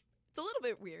it's a little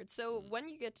bit weird. So when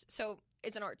you get so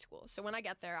it's an art school. So when I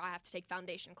get there, I have to take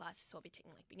foundation classes. So I'll be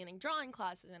taking like beginning drawing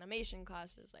classes, animation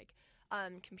classes, like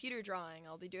computer drawing.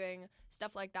 I'll be doing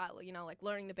stuff like that, you know, like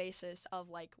learning the basis of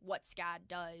like what SCAD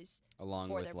does along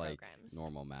for with their like programs.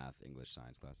 Normal math, English,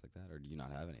 science class like that, or do you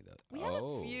not have any of those? We have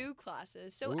a few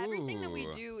classes. So everything that we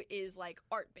do is like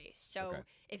art based. So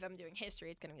if I'm doing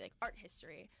history, it's going to be like art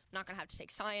history. I'm not going to have to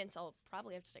take science. I'll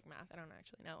probably have to take math. I don't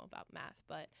actually know about math,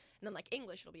 but and then like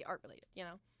English, it'll be art related, you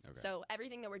know? Okay. So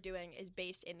everything that we're doing is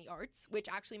based in the arts, which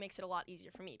actually makes it a lot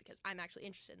easier for me because I'm actually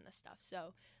interested in this stuff.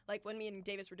 So like when me and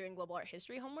Davis were doing global art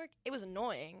history homework, it was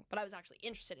annoying, but I was actually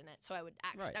interested in it. So I would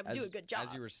actually I would do a good job.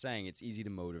 As you were saying, it's easy to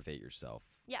motivate yourself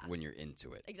when you're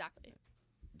into it. Exactly.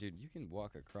 Dude, you can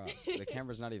walk across. The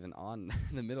camera's not even on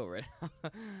in the middle right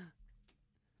now.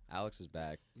 Alex is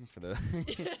back for the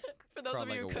for those of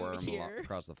you who couldn't hear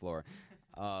across the floor.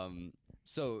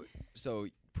 So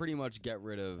pretty much get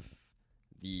rid of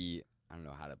the, I don't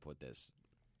know how to put this,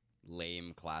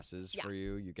 lame classes for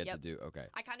you. You get to do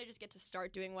I kind of just get to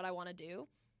start doing what I want to do.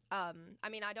 I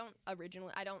mean, I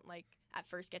don't like at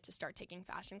first get to start taking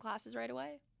fashion classes right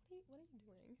away. What are you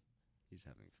doing? He's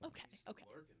having fun. Okay.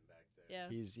 Lurking back there. Yeah.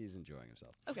 He's enjoying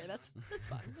himself. Okay, that's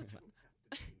fine. That's fine.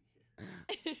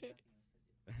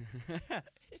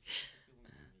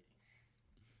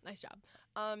 Nice job.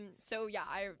 So yeah,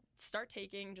 I start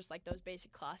taking just like those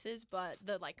basic classes, but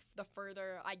the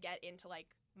further I get into like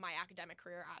my academic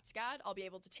career at SCAD, I'll be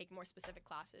able to take more specific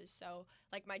classes. So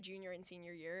like my junior and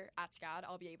senior year at SCAD,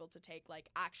 I'll be able to take like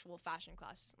actual fashion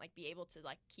classes, like be able to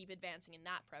like keep advancing in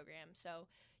that program. So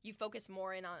you focus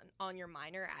more in on your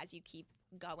minor as you keep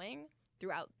going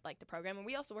throughout like the program. And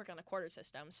we also work on a quarter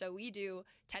system. So we do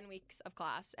 10 weeks of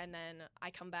class and then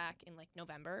I come back in like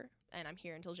November and I'm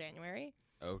here until January.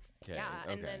 Okay. Yeah,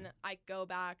 and then I go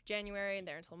back January and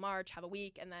there until March, have a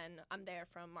week, and then I'm there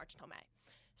from March until May.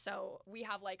 So we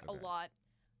have like a lot.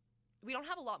 We don't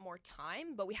have a lot more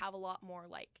time, but we have a lot more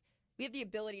like we have the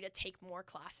ability to take more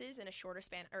classes in a shorter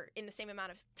span or in the same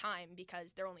amount of time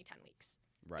because they're only 10 weeks.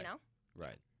 Right. You know?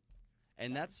 Right.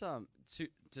 And that's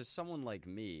to someone like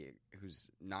me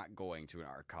who's not going to an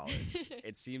art college,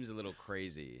 it seems a little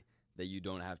crazy that you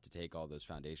don't have to take all those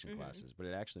foundation classes, but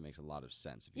it actually makes a lot of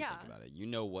sense if you think about it. You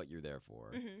know what you're there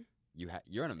for.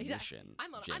 You're on a mission.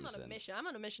 I'm on a mission. I'm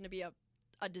on a mission to be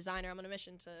a designer. I'm on a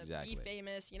mission to be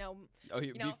famous. You know. Oh,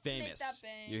 be famous. Make that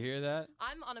bang. You hear that?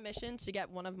 I'm on a mission to get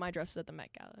one of my dresses at the Met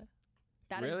Gala.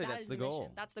 That's the goal.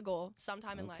 Mission. That's the goal.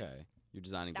 Sometime in life. Okay. You're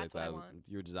designing That's Blake what I Lively. want.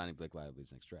 You're designing Blake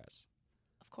Lively's next dress.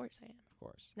 Of course I am. Of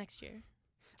course. Next year.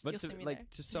 You'll see me like there.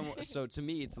 to someone, so to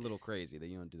me, it's a little crazy that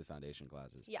you don't do the foundation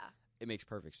classes. Yeah. It makes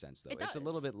perfect sense though. It It's a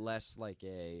little does. bit less like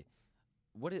a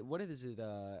what is it?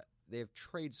 They have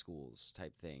trade schools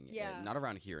type thing. Yeah. Not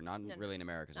around here. Not No, really in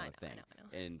America. It's I not know, a thing.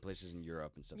 I know. In places in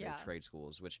Europe and stuff, they Yeah. have trade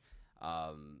schools, which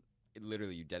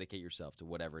literally you dedicate yourself to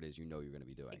whatever it is you know you're going to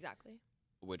be doing. Exactly.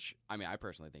 Which I mean, I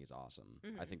personally think is awesome. I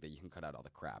Mhm. think that you can cut out all the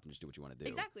crap and just do what you want to do.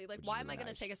 Exactly. Like, which is why am I really going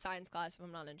nice. to take a science class if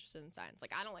I'm not interested in science?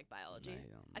 Like, I don't like biology.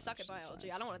 I suck at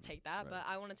biology. I don't want to take that, Right. but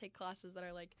I want to take classes that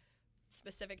are like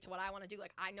specific to what I want to do.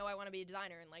 Like, I know I want to be a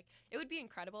designer, and like, it would be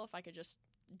incredible if I could just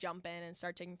jump in and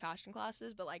start taking fashion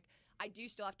classes. But like, I do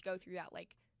still have to go through that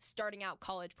like starting out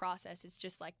college process. It's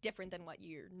just like different than what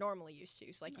you're normally used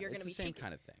to. So like, you're going It's to be the same taking.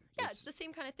 kind of thing. Yeah, it's the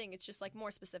same kind of thing. It's just like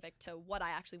more specific to what I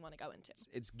actually want to go into.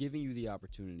 It's giving you the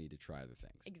opportunity to try other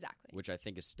things, Exactly. which I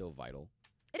think is still vital.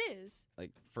 It is.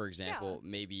 Like, for example,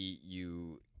 maybe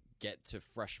you get to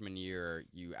freshman year,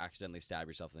 you accidentally stab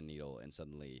yourself with a needle, and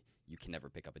suddenly you can never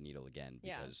pick up a needle again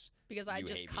Yeah. because I you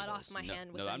just hate cut off needles. my No,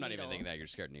 hand with no, a I'm not needle. even thinking that. You're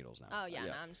scared of needles now. Oh yeah,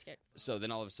 no, I'm scared. So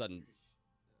then all of a sudden,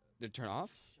 did it turn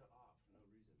off? Shut off, no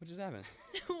reason. What just happened?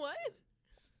 What?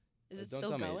 Is it Don't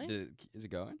still tell going? Me. Is it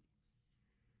going?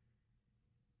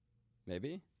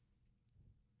 Maybe.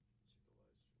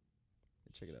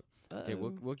 Check it up. Okay,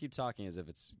 we'll keep talking as if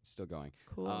it's still going.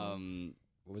 Cool.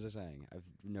 What was I saying? I've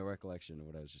no recollection of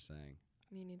what I was just saying.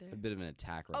 Me neither. A bit of an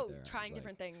attack right there. I was Trying like-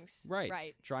 different things. Right.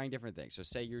 Right. Trying different things. So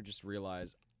say you just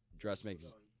realize dressmaking.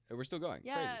 We're still going.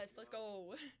 Crazy. Yes, let's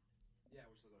go. Yeah,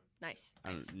 we're still going. Nice.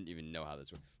 I nice. don't even know how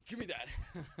this works. Give me that.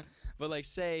 But like,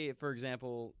 say for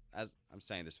example, as I'm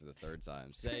saying this for the third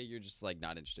time, say you're just like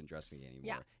not interested in dressmaking anymore.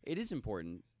 Yeah. It is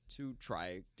important to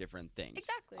try different things.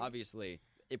 Exactly. Obviously,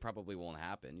 it probably won't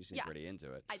happen. You seem Yeah. pretty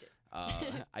into it. I do.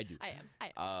 I do.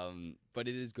 I am. But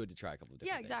it is good to try a couple of different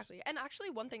Yeah, things. exactly. And actually,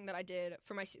 one thing that I did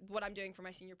for what I'm doing for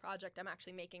my senior project, I'm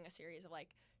actually making a series of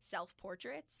like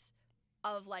self-portraits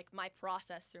of like my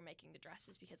process through making the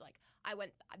dresses, because like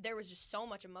there was just so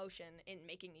much emotion in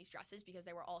making these dresses because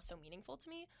they were all so meaningful to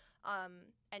me,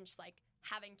 and just like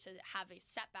having to have a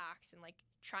setbacks and like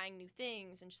trying new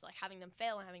things and just like having them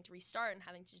fail and having to restart and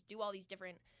having to just do all these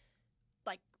different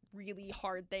like really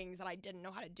hard things that I didn't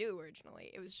know how to do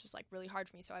originally. It was just like really hard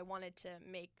for me, so I wanted to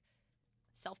make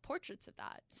self-portraits of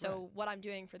that. So Right. what I'm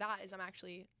doing for that is I'm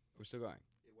actually We're still going.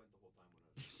 It went the whole time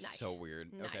when I was. Nice. So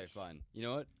weird. Okay, Nice. fine. You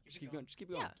know what? Just keep going. Just keep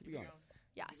going. Yeah. Keep it going.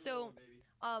 yeah. Keep it So rolling,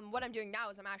 baby. what I'm doing now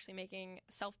is I'm actually making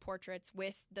self-portraits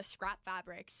with the scrap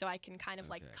fabric, so I can kind of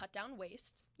like Okay. cut down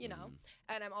waste, you know. Mhm.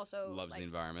 And I'm also Loves like the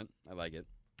environment. I like it.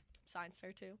 science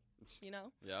fair too, you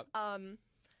know. Yep.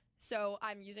 So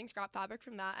I'm using scrap fabric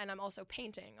from that, and I'm also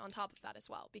painting on top of that as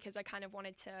well, because I kind of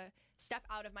wanted to step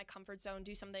out of my comfort zone,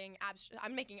 do something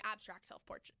I'm making abstract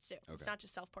self-portraits too. It's Okay. not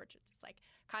just self-portraits. It's like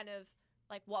kind of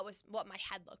like what my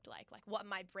head looked like what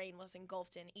my brain was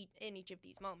engulfed in each of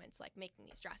these moments, like making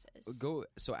these dresses. Go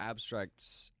so abstract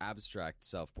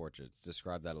self-portraits.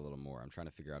 Describe that a little more. I'm trying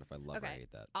to figure out if I love or Okay.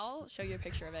 hate that. I'll show you a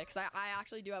picture of it, because I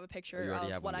actually do have a picture You already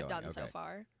of have what one I've going, done so okay.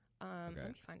 far. Okay. Let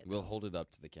me find it. We'll though. hold it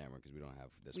up to the camera because we don't have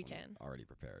this We one can. already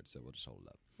prepared, so we'll just hold it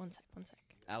up. One sec.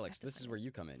 Alex, to this find is it. where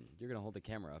you come in. You're gonna hold the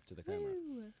camera up to the camera.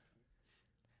 Woo.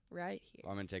 Right here.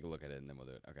 I'm gonna take a look at it and then we'll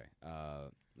do it. Okay.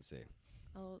 Let's see.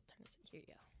 I'll turn it. Here you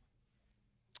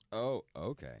go. Oh,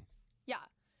 okay. Yeah.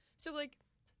 So like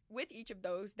with each of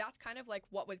those, that's kind of like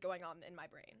what was going on in my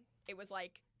brain. It was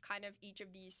like kind of each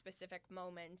of these specific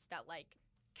moments that like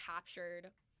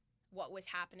captured what was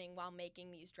happening while making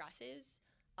these dresses.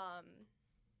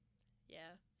 Yeah,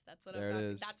 that's what There I've it got.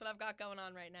 is. That's what I've got going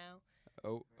on right now.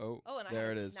 Oh. Oh, and I there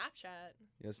have it a is. Snapchat.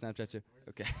 You have Snapchat too.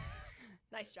 Okay.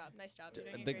 Nice job. You're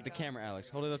doing a the great the job. camera, Alex.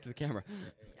 Hold it up to the camera.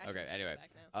 I can Okay. just go Anyway. back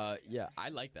now. Yeah, I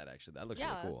like that actually. That looks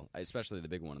Yeah. really cool. Especially the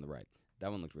big one on the right.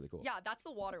 That one looked really cool. Yeah, that's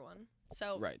the water one.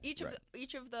 So Right, each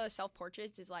of the self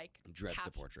portraits is like Dress to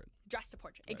captured- portrait. dress to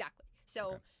portrait, Right. exactly. So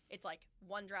Okay. it's like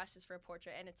one dress is for a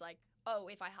portrait, and it's like, oh,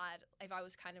 if I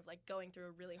was kind of like going through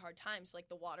a really hard time, so like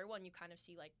the water one, you kind of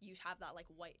see like you have that like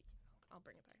white. I'll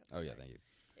bring it back up. Oh yeah, thank you.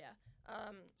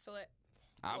 So like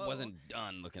I Whoa. wasn't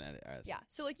done looking at it. All right, yeah,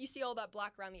 so like you see all that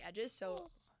black around the edges.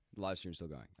 So The live stream's still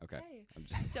going. Okay. Hey. I'm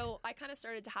just, so I kind of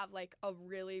started to have like a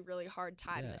really really hard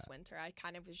time Yeah. this winter. I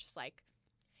kind of was just like,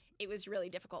 it was really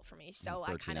difficult for me. So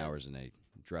 13 I kind hours in a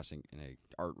dressing in a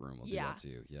art room will do Yeah. that to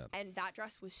you. Yeah. and that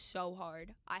dress was so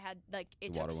hard. I had like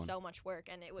it The took water one? so much work,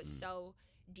 and it was Mm. so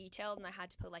detailed, and I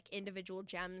had to put like individual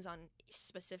gems on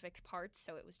specific parts,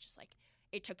 so it was just like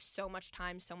it took so much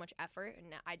time, so much effort,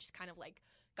 and I just kind of like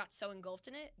got so engulfed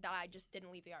in it that I just didn't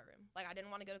leave the art room. Like I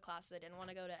didn't want to go to classes, I didn't want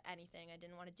to go to anything, I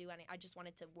didn't want to do any. I just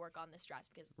wanted to work on this dress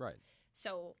because Right.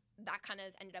 So that kind of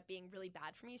ended up being really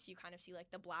bad for me. So you kind of see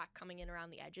like the black coming in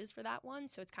around the edges for that one.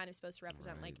 So it's kind of supposed to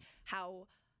represent like Right. how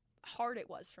hard it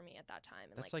was for me at that time.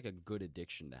 And That's like a good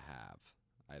addiction to have,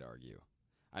 I'd argue.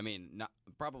 I mean, not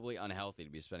probably unhealthy to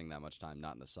be spending that much time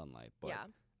not in the sunlight. But,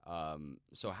 yeah.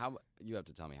 So how you have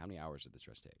to tell me how many hours did this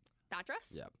dress take? That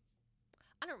dress? Yeah.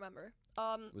 I don't remember.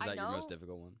 Was I that know, your most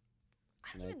difficult one?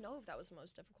 I don't even know if that was the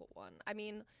most difficult one. I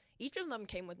mean, each of them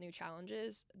came with new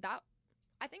challenges.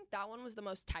 I think that one was the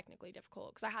most technically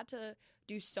difficult because I had to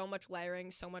do so much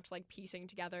layering, so much like piecing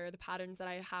together. The patterns that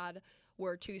I had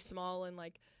were too small and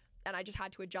I just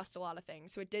had to adjust a lot of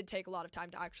things. So it did take a lot of time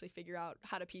to actually figure out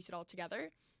how to piece it all together.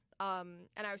 And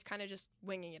I was kind of just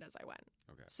winging it as I went.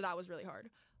 Okay. So that was really hard.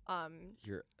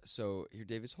 Here,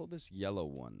 Davis, hold this yellow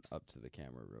one up to the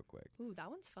camera real quick. Ooh, that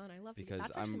one's fun. I love it. Because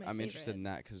That's actually my I'm favorite. interested in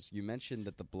that because you mentioned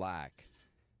that the black,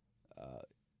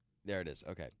 there it is.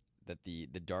 Okay, that the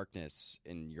darkness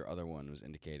in your other one was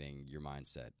indicating your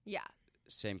mindset. Yeah.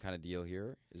 Same kind of deal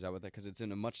here. Is that what that? Because it's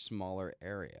in a much smaller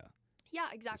area. Yeah,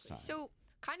 exactly. time. So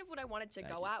kind of what I wanted to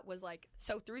Thank go you. at was like,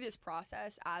 so through this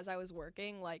process, as I was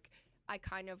working, like I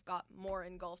kind of got more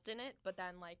engulfed in it, but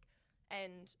then like,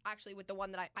 and actually with the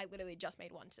one that I literally just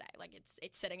made one today. Like it's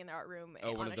sitting in the art room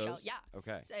Oh, on one a of those? shelf. Yeah.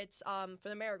 Okay. It's for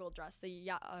the marigold dress, the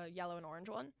yellow and orange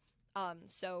one.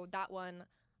 So that one,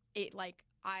 it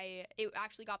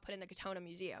actually got put in the Katona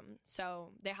Museum.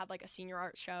 So they had like a senior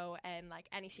art show and like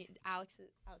Alex's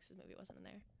movie wasn't in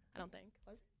there. I don't think.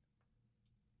 Was it?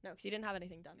 No, because you didn't have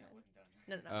anything done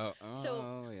then. No.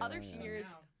 So yeah, other yeah.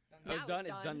 seniors. Oh, it's now done.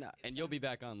 It's done now, and you'll be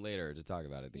back on later to talk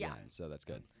about it again. Yeah. So that's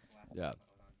good. Yeah.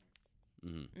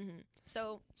 Mm-hmm.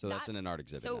 So that's in an art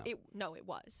exhibit. So now. it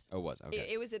was. Oh, it was okay.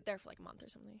 It was there for like a month or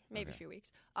something, maybe a Okay. few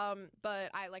weeks.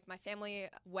 But I my family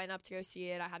went up to go see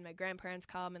it. I had my grandparents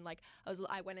come, and like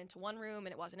I went into one room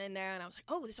and it wasn't in there, and I was like,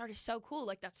 oh, this art is so cool.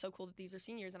 Like that's so cool that these are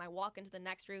seniors. And I walk into the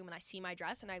next room and I see my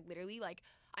dress, and I literally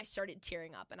I started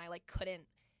tearing up, and I couldn't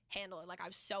handle it. Like I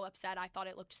was so upset. I thought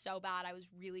it looked so bad. I was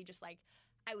really just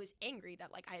I was angry that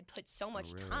I had put so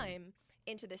much really? time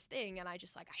into this thing, and I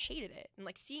just I hated it, and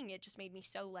seeing it just made me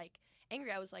so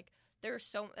angry. I was like, there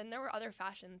were other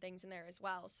fashion things in there as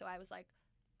well, so I was like,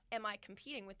 am I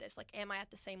competing with this? Am I at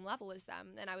the same level as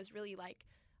them? And I was really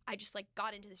I just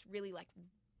got into this really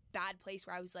bad place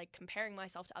where I was comparing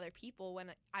myself to other people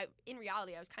when in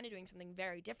reality I was kind of doing something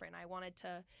very different. I wanted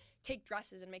to take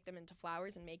dresses and make them into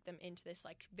flowers and make them into this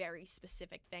very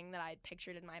specific thing that I had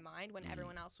pictured in my mind when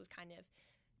everyone else was kind of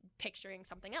picturing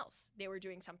something else. They were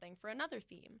doing something for another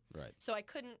theme. Right. So I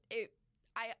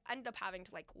ended up having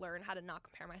to learn how to not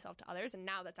compare myself to others, and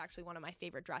now that's actually one of my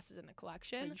favorite dresses in the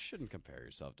collection. Well, you shouldn't compare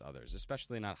yourself to others,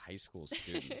 especially not high school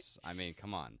students. I mean,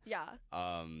 come on. Yeah.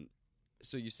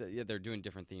 So you said they're doing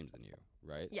different themes than you,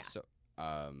 right? Yeah. So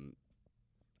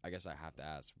I guess I have to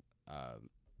ask,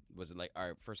 was it all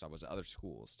right, first off, was it other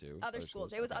schools too? Other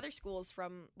schools. It was Okay. other schools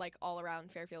from all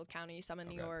around Fairfield County, some in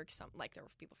New Okay. York, some there were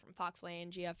people from Fox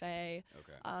Lane, GFA.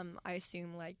 Okay. I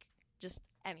assume just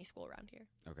any school around here.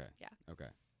 Okay. Yeah. Okay.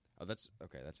 Oh, that's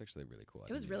okay. That's actually really cool. I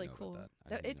It was didn't even really know about cool. that. I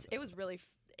didn't even know It about was that. really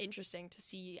interesting to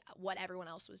see what everyone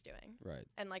else was doing. Right.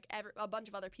 And a bunch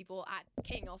of other people at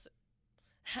King also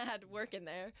had work in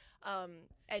there,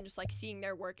 and just seeing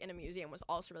their work in a museum was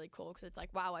also really cool because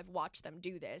it's wow, I've watched them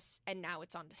do this and now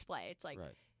it's on display. It's Right.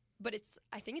 but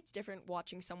I think it's different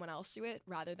watching someone else do it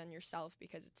rather than yourself,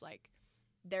 because it's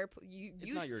you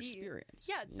It's not your see, experience.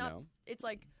 yeah, it's you not know? it's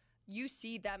you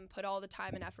see them put all the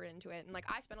time and effort into it, and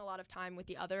I spent a lot of time with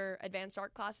the other advanced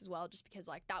art class as well, just because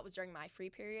that was during my free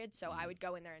period, so I would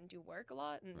go in there and do work a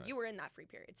lot, and Right. you were in that free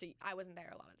period, so I wasn't there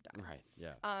a lot of the time. Right.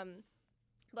 Yeah.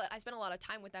 But I spent a lot of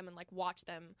time with them and watch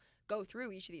them go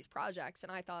through each of these projects,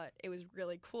 and I thought it was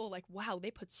really cool. Wow, they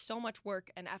put so much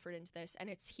work and effort into this, and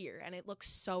it's here, and it looks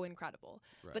so incredible.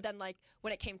 Right. But then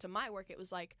when it came to my work, it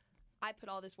was I put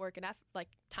all this work and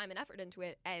time and effort into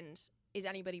it, and is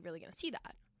anybody really going to see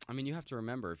that? I mean, you have to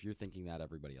remember, if you're thinking that,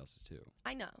 everybody else is too.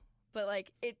 I know, but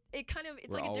it kind of it's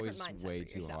We're a different always mindset way for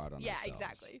too yourself. hard on yeah, ourselves.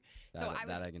 exactly. That, So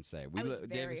that I can say. I was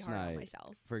very Davis hard and on I,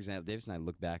 myself. for example, Davis and I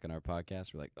look back on our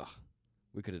podcast. We're like, ugh,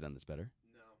 we could have done this better.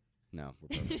 No. No, we're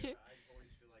perfect. I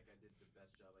always feel like I did the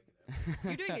best job I could ever.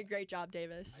 You're doing a great job,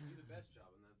 Davis. I do the best job,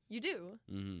 and that's You do.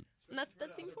 Mm-hmm. And that's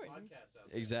especially important. compared to other podcasts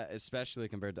out there. Especially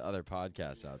compared to other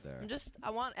podcasts out there. I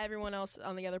want everyone else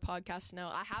on the other podcasts to know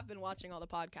I have been watching all the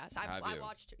podcasts. Have I you?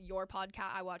 watched your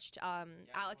podcast. I watched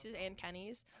Alex's and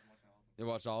Kenny's. You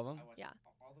watched all of them? Yeah.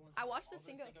 all the ones. I watched all the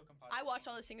Cinco- compadres. I watched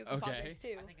all the Cinco Okay. Compadres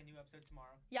too. I think a new episode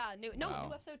tomorrow. Yeah, new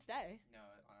Wow. episode today. No,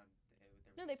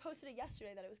 No, they posted it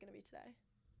yesterday that it was going to be today.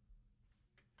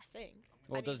 I think.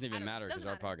 Well, I it doesn't mean, I even don't know. matter because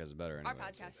Doesn't our matter. podcast is better anyway.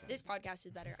 Our podcast, this podcast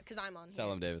is better because I'm on here.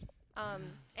 Tell him, Davis.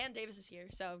 And Davis is here,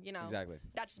 so you know Exactly.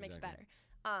 that just makes Exactly.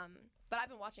 it better. But I've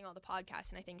been watching all the podcasts,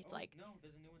 and I think it's like, no,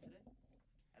 there's a new one today.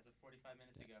 As of 45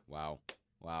 minutes ago. Wow.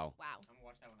 Wow. wow. I'm gonna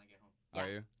watch that when I get home. Yeah. Are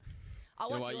you? I'll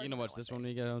You know watch what? yours You gonna when I watch this it. one when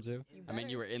you get home too? You I mean,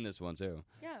 you were better. in this one too.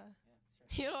 Yeah.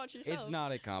 Yeah, You don't watch yourself. It's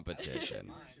not a I competition.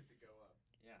 want viewership to go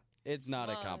up. It's not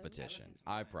a Well, competition. I listen to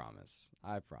I mine. promise.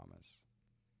 I promise.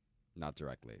 Not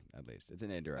directly, at least. It's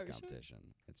an indirect Are you sure? competition.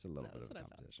 It's a little No, bit that's of a what I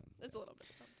thought. competition. It's a little bit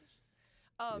of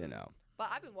competition. You know. But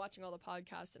I've been watching all the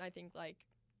podcasts, and I think like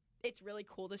it's really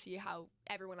cool to see how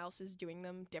everyone else is doing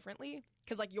them differently.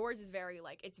 Because like yours is very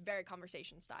like it's very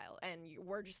conversation style, and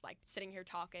we're just like sitting here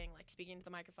talking, like speaking to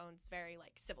the microphone. It's very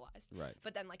like civilized. Right.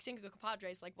 But then like Cinco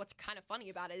Compadres, like what's kind of funny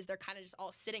about it is they're kind of just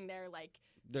all sitting there like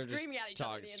They're screaming at each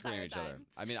other the screaming entire at each other. time.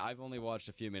 I mean, I've only watched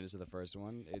a few minutes of the first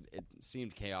one. It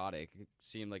seemed chaotic. It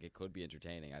seemed like it could be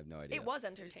entertaining. I have no idea. It was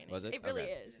entertaining. Was it? It really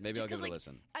Okay. is. Maybe Just I'll give 'cause, it a like,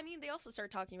 listen. I mean, they also start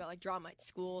talking about like drama at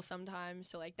school sometimes,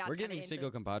 so like that's We're kinda giving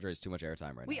Cinco Compadres too much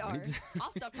airtime right We now. are. need to-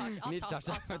 I'll stop talking. we I'll need to stop.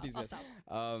 stop I'll talking about these I'll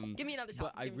guys. stop. Give me another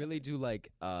topic. But I Give me really something. do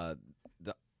like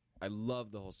I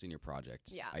love the whole senior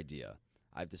project Yeah. idea.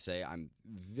 I have to say I'm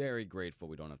very grateful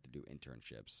we don't have to do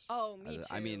internships. Oh, me too.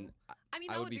 I mean, I mean,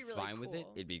 I that would be really fine cool. with it.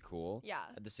 It'd be cool. Yeah.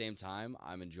 At the same time,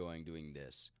 I'm enjoying doing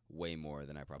this way more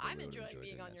than I probably I'm would enjoying enjoy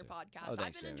being doing on that your too. podcast. Oh, I've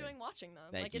thanks, been Jamie. enjoying watching them.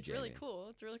 Thank Like you, it's really Jamie. cool.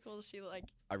 It's really cool to see like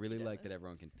I really did like that this.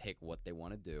 everyone can pick what they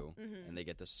want to do, Mhm. and they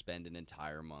get to spend an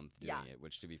entire month doing Yeah. it.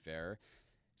 Which, to be fair,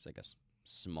 it's like a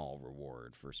small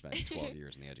reward for spending 12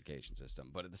 years in the education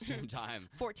system. But at the same time,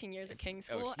 14 years at King's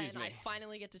Oh, School, excuse and I me.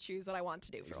 finally get to choose what I want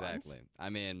to do for exactly. I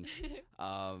mean,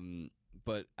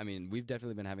 but I mean, we've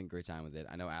definitely been having a great time with it.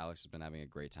 I know Alex has been having a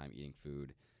great time eating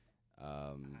food. I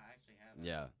actually have.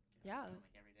 Yeah, Yeah. Like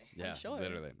every day. yeah, sure.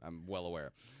 literally. I'm well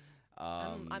aware.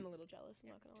 I'm a little jealous. I'm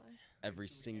not gonna lie. Every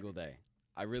single day.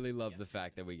 I really love the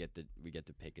fact that we get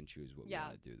to pick and choose what Yeah. we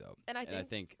want to do, though. And I And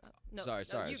think. No, sorry.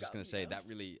 no, I you was just go, gonna you say go. that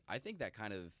really. I think that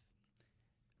kind of,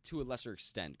 to a lesser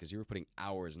extent, because you were putting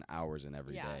hours and hours in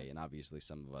every day, Yeah. and obviously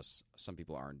some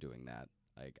people aren't doing that.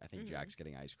 Like I think Mhm. Jack's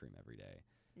getting ice cream every day,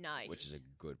 Nice. which is a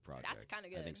good project. That's kind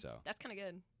of good. I think so. That's kind of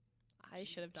good. I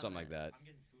should have done Something like that. I'm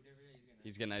getting food every day.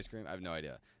 He's getting ice cream. I have no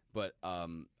idea, but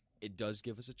it does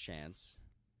give us a chance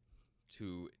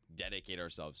to dedicate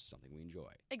ourselves to something we enjoy,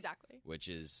 Exactly. which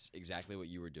is exactly what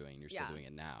you were doing. You're Yeah. still doing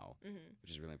it now, hmm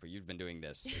which is really important. You've been doing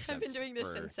this. I've been except doing this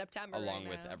for- since September. along right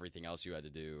with now. everything else you had to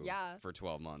do Yeah. for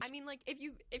 12 months. I mean, like if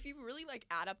you really like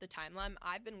add up the timeline,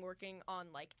 I've been working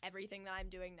on like everything that I'm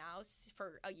doing now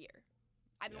for a year.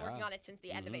 I've been working Yeah. on it since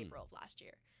the end of Mhm. April of last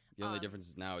year. the only um, difference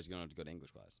is now is you don't have to go to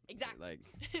English class. So, Exactly.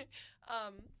 like,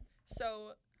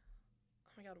 So,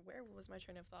 oh my god, where was my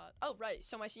train of thought? Oh, right.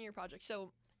 So my senior project.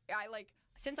 So I like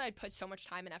since I had put so much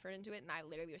time and effort into it, and I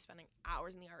literally was spending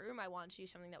hours in the art room. I wanted to do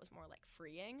something that was more like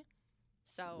freeing.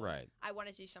 So right. I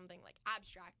wanted to do something like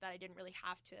abstract that I didn't really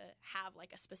have to have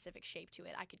like a specific shape to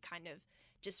it. I could kind of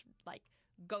just like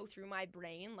go through my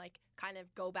brain, like kind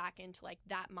of go back into like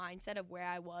that mindset of where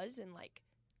I was and like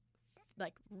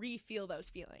re-feel those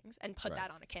feelings and put Right. that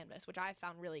on a canvas, which I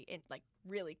found really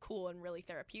really cool and really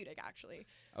therapeutic actually.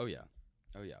 Oh yeah.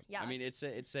 Oh yeah. I mean, Yes.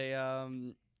 it's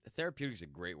a therapeutic is a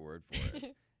great word for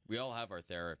it. We all have our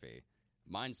therapy.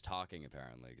 Mine's talking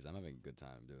apparently because I'm having a good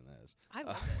time doing this. I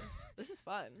love this. This is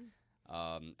fun.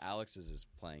 Alex's is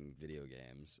playing video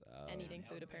games And eating Elden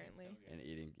food Ring is apparently. so good. and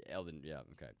eating Elden. Yeah.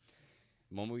 Okay.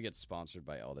 The moment we get sponsored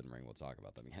by Elden Ring, we'll talk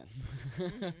about them again.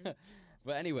 Mhm.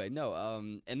 But anyway, no.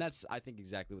 And that's I think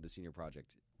exactly what the senior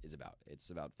project is about. It's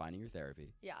about finding your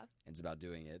therapy. Yeah. And it's about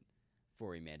doing it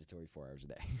for a mandatory 4 hours a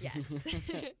day. Yes.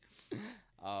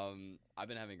 I've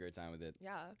been having a great time with it.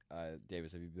 Yeah.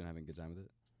 Davis, have you been having a good time with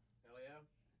it? Hell yeah.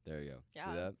 There you go. Yeah.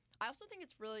 See that? I also think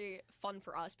it's really fun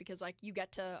for us because like you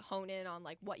get to hone in on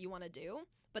like what you want to do.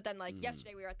 But then like Mhm.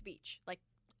 yesterday we were at the beach like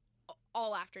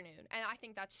all afternoon, and I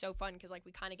think that's so fun because like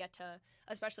we kind of get to,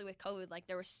 especially with COVID, like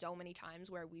there were so many times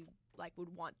where we like would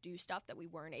want to do stuff that we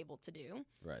weren't able to do,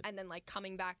 Right. and then like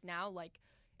coming back now, like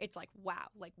it's like wow,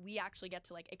 like we actually get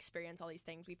to like experience all these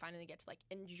things. We finally get to like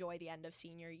enjoy the end of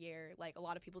senior year, like a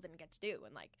lot of people didn't get to do,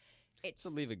 and like it's To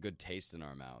leave a good taste in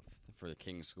our mouth for the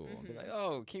King School. And be Mhm. like,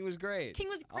 oh, King was great. King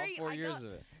was great. All 4 I years got-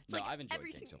 of it. It's No, like I've enjoyed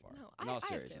every King so single- far. No, In I all have to.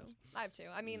 seriousness. I have to.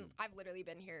 I mean, Mm. I've literally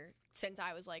been here since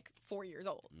I was like 4 years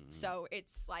old. Mhm. So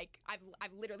it's like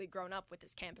I've literally grown up with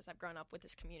this campus. I've grown up with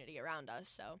this community around us.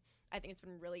 So I think it's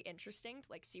been really interesting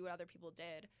to like see what other people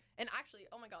did And actually,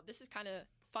 oh my god, this is kind of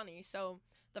funny. So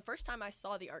the first time I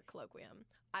saw the art colloquium,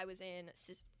 I was in,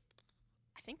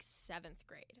 I think, 7th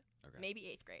grade, maybe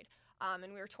 8th grade.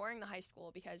 And we were touring the high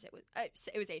school because it was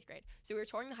 8th grade. So we were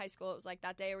touring the high school. It was like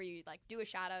that day where you like do a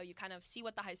shadow, you kind of see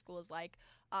what the high school is like.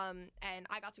 And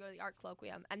I got to go to the art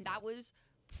colloquium, and that was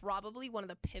probably one of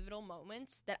the pivotal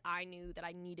moments that I knew that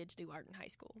I needed to do art in high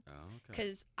school. Oh, okay.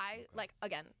 Because like,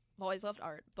 again, I've always loved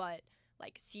art, but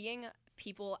like seeing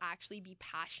people actually be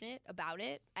passionate about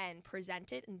it and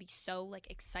present it and be so like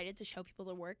excited to show people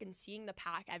their work, and seeing the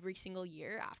pack every single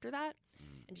year after that,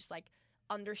 and just like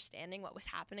understanding what was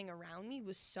happening around me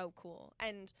was so cool.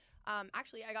 And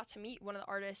actually, I got to meet one of the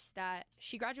artists that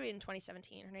she graduated in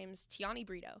 2017. Her name's Tiani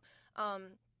Brito.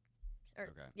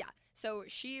 Yeah. So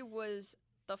she was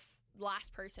the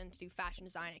last person to do fashion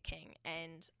design at King,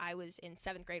 and I was in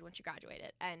 7th grade when she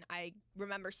graduated. And I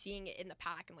remember seeing it in the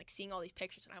pack and like seeing all these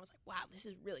pictures, and I was like, wow, this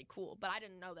is really cool. But I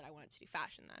didn't know that I wanted to do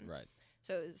fashion then. Right.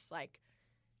 So it was like,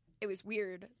 it was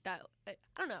weird that, I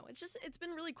don't know, it's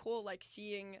been really cool like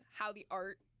seeing how the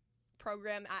art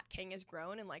program at King has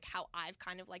grown, and like how I've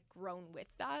kind of like grown with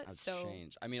that. That's so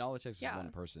changed. I mean, all it takes is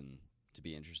one person to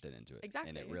be interested into it. Exactly.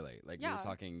 And it really, like we were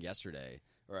talking yesterday,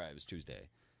 or it was Tuesday,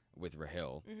 with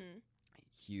Rahil,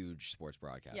 huge sports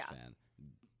broadcast fan,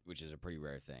 which is a pretty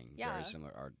rare thing. Very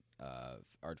similar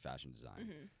art fashion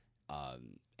design.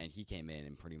 And he came in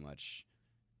and pretty much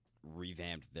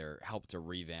helped to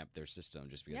revamp their system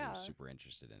just because he was super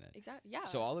interested in it. Exactly. Yeah.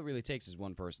 So all it really takes is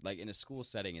one person. Like in a school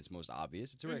setting, it's most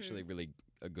obvious. It's actually really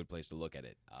a good place to look at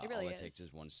it. It really all it is. takes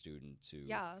is one student to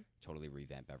totally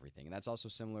revamp everything. And that's also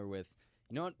similar with,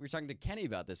 you know what, we were talking to Kenny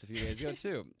about this a few days ago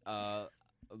too.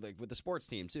 Like with the sports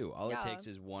team too. All it takes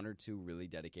is one or two really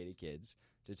dedicated kids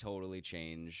to totally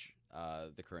change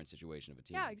the current situation of a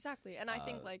team. Yeah, exactly. And I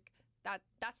think like that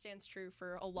stands true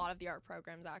for a lot of the art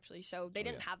programs actually. So they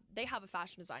they have a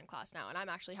fashion design class now, and I'm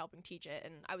actually helping teach it,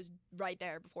 and I was right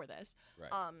there before this.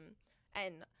 Right.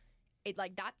 And it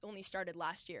like that only started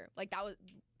last year. Like that was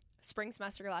spring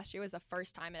semester last year was the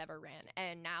first time it ever ran.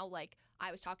 And now like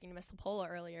I was talking to Miss Lapola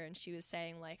earlier, and she was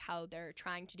saying like how they're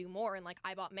trying to do more, and like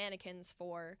I bought mannequins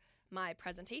for my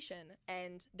presentation,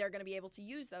 and they're going to be able to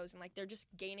use those, and like they're just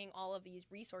gaining all of these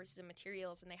resources and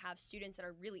materials, and they have students that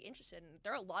are really interested, and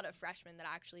there are a lot of freshmen that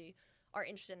actually are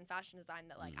interested in fashion design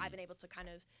that like I've been able to kind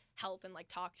of help and like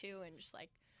talk to, and just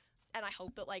like, and I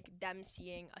hope that like them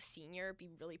seeing a senior be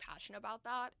really passionate about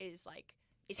that is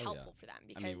helpful for them,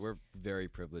 because I mean, we're very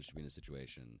privileged to be in a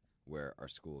situation where our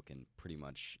school can pretty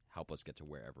much help us get to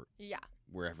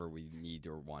wherever we need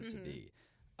or want to be.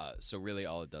 So really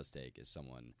all it does take is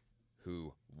someone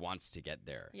who wants to get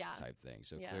there type thing.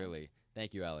 So clearly,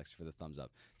 thank you, Alex, for the thumbs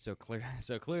up. So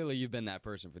clearly you've been that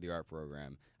person for the art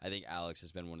program. I think Alex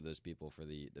has been one of those people for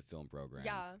the film program.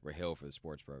 Yeah. Rahil for the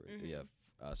sports program,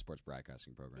 sports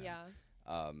broadcasting program.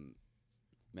 Yeah.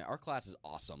 Man, our class is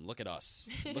awesome. Look at us.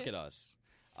 Look at us.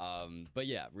 But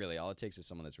yeah, really, all it takes is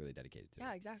someone that's really dedicated to it.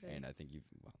 Yeah, exactly. And I think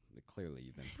clearly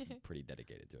you've been pretty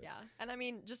dedicated to it. Yeah. And I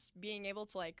mean, just being able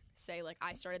to like say like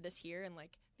I started this here, and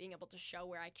like being able to show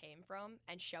where I came from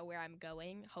and show where I'm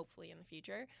going, hopefully in the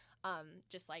future.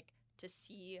 Just like to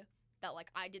see that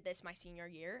like I did this my senior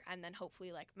year, and then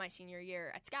hopefully like my senior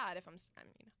year at SCAD,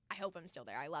 I hope I'm still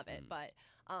there. I love it. But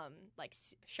like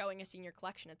showing a senior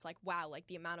collection, it's like, wow, like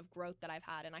the amount of growth that I've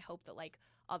had. And I hope that like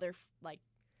other like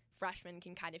freshmen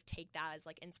can kind of take that as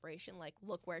like inspiration, like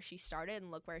look where she started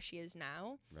and look where she is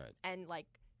now, right? And like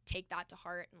take that to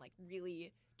heart, and like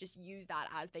really just use that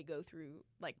as they go through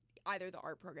like either the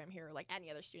art program here or like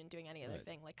any other student doing any other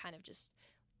thing, like kind of just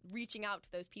reaching out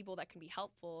to those people that can be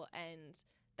helpful and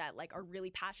that like are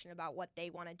really passionate about what they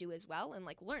want to do as well, and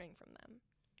like learning from them.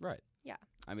 Right. Yeah.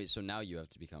 I mean, so now you have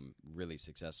to become really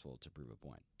successful to prove a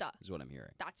point. Duh. Is what I'm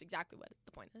hearing. That's exactly what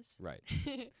the point is. Right.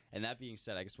 And that being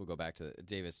said, I guess we'll go back to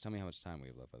Davis. Tell me how much time we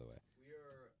have left, by the way. We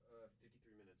are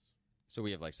 53 minutes. So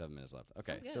we have like 7 minutes left.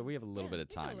 Okay. So we have a little bit of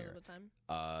time here.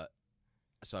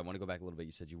 So I want to go back a little bit.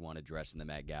 You said you want to dress in the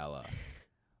Met Gala.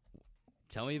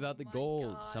 Tell me about the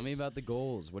goals. Gosh. Tell me about the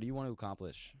goals. What do you want to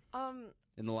accomplish?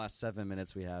 In the last 7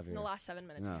 minutes we have here. In the last 7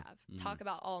 minutes we have. Talk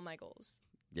about all my goals.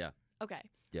 Yeah. Okay.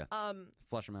 Yeah.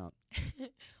 Flush them out.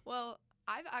 Well,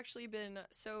 I've actually been,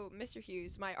 so Mr.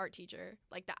 Hughes, my art teacher,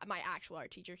 like that, my actual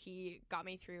art teacher, he got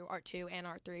me through Art 2 and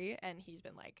Art 3, and he's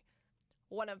been like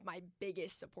one of my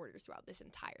biggest supporters throughout this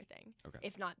entire thing,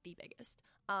 if not the biggest.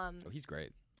 Oh, he's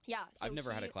great. Yeah. So I've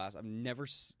never had a class. I've never,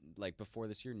 like before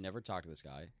this year, never talked to this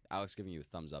guy. Alex giving you a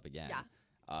thumbs up again.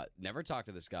 Yeah. Never talked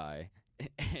to this guy,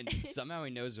 and somehow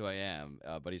he knows who I am,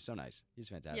 but he's so nice. He's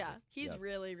fantastic. Yeah, he's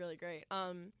really, really great.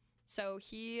 So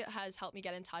he has helped me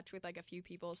get in touch with like a few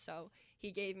people. So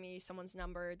he gave me someone's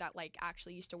number that like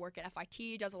actually used to work at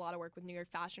FIT, does a lot of work with New York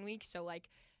Fashion Week. So like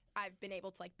I've been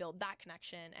able to like build that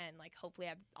connection, and like hopefully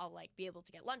I'll like be able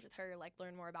to get lunch with her, like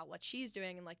learn more about what she's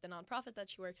doing and like the nonprofit that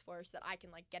she works for, so that I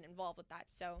can like get involved with that.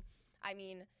 So I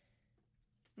mean,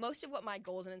 most of what my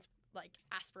goals and like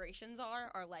aspirations are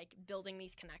like building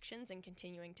these connections and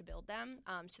continuing to build them,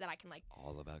 so that I can like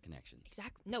All about connections.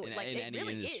 exactly no In, like in it any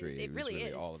really industry, is. It really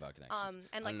is all about connections.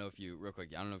 and I like don't know if you real quick.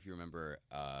 I don't know if you remember.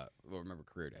 Remember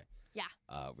Career Day. Yeah.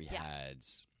 We Yeah. had.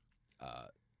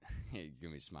 You're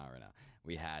gonna be smiling right now.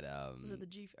 We had. was it the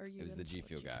G? Are you? It was the gonna G tell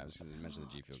Fuel what guy. I was going to mention the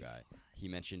G Fuel guy. He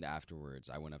mentioned afterwards.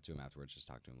 I went up to him afterwards, just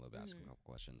talked to him a little bit, asked him a couple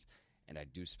questions, and I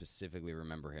do specifically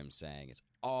remember him saying it's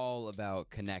all about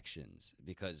connections,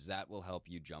 because that will help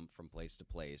you jump from place to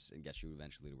place and get you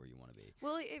eventually to where you want to be.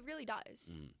 Well, it really does.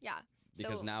 Mhm. Yeah.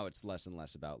 Because So- now it's less and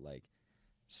less about like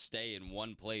stay in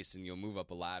one place and you'll move up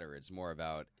a ladder. It's more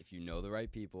about if you know the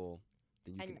right people,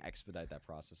 then you And- can expedite that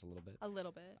process a little bit. A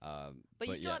little bit. But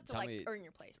You still yeah, have to tell like me- earn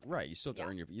your place. Though. Right, you still have to Yeah.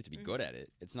 earn you have to be Mhm. good at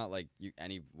it. It's not like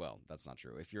well, that's not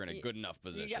true. If you're in a You- good enough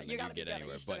position, You then you gotta can be get good at it.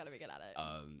 anywhere. You still But gotta be good at it.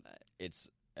 But- it's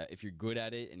if you're good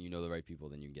at it and you know the right people,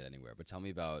 then you can get anywhere. But tell me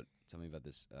about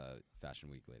this Fashion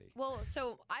Week lady. Well,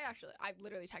 so I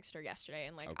literally texted her yesterday,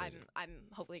 and like Oh, crazy.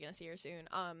 I'm hopefully gonna see her soon.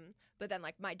 But then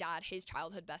like my dad, his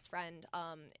childhood best friend,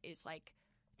 is like,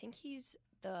 I think he's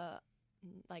the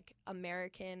like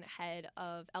American head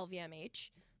of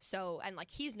LVMH. So, and like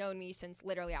he's known me since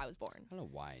literally I was born. I don't know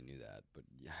why I knew that, but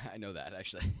yeah, I know that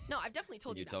actually. No, I've definitely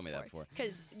told you. You told me that before.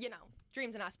 Because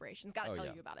dreams and aspirations. Gotta Oh, tell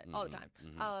yeah. you about it all the Mhm, time.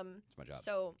 mhm. It's my job.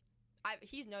 So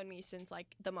he's known me since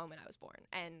like the moment I was born,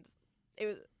 and it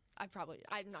was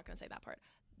I'm not gonna say that part,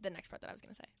 the next part that I was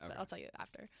gonna say, but Okay. I'll tell you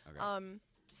after. Okay.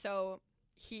 So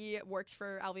he works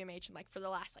for LVMH, and like for the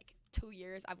last like 2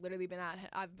 years, I've literally been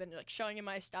I've been like showing him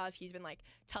my stuff. He's been like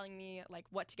telling me like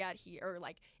what to get. Or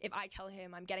like if I tell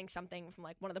him I'm getting something from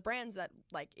like one of the brands that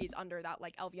like is under that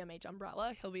like LVMH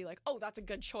umbrella, he'll be like, oh, that's a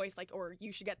good choice, like, or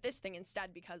you should get this thing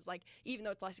instead, because like even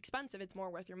though it's less expensive, it's more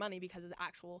worth your money because of the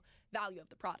actual value of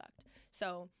the product.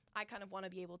 So I kind of want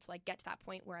to be able to like get to that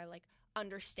point where I like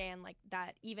understand like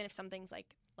that even if something's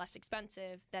like less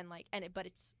expensive, then like but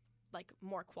it's like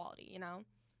more quality,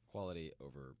 Quality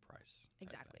over price. type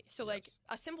Exactly. thing. So like Yes.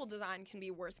 a simple design can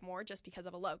be worth more just because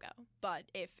of a logo, but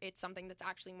if it's something that's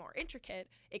actually more intricate,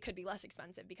 it could be less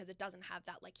expensive because it doesn't have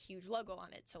that like huge logo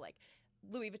on it. So like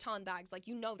Louis Vuitton bags, like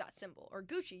that symbol, or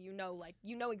Gucci, like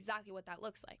exactly what that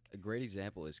looks like. A great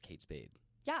example is Kate Spade.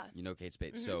 Yeah. You know Kate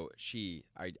Spade. Mhm. So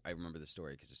I remember the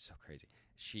story because it's so crazy.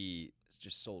 She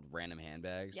just sold random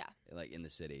handbags, Yeah. like in the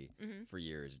city Mhm. for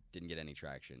years. Didn't get any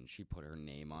traction. She put her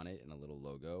name on it and a little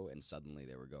logo, and suddenly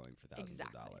they were going for thousands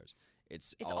Exactly. of dollars.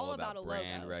 It's all about a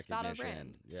brand logo. It's recognition. about a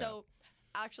brand. Yeah. So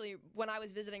actually, when I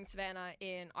was visiting Savannah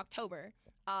in October,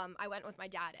 I went with my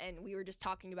dad, and we were just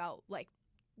talking about like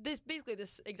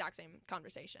this exact same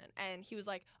conversation. And he was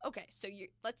like, okay, so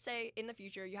let's say in the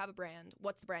future you have a brand.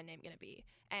 What's the brand name going to be?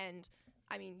 And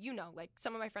I mean, like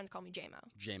some of my friends call me J-Mo.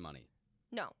 J Money.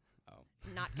 No. Oh.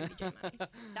 Not going to be J-Money.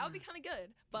 That would be kind of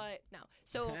good, but no.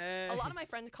 So a lot of my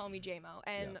friends call me J-Mo,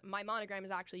 and my monogram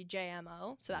is actually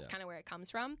JMO, so that's Yeah. kind of where it comes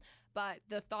from. But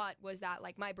the thought was that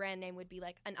like my brand name would be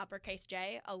like an uppercase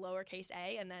J, a lowercase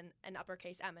A, and then an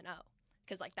uppercase M and O,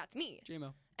 because like that's me,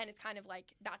 JMO. and it's kind of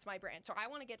like that's my brand. So I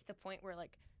want to get to the point where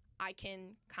like I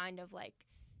can kind of like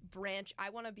branch. I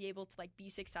want to be able to like be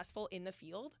successful in the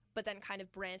field, but then kind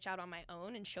of branch out on my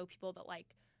own and show people that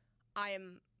like I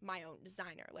am my own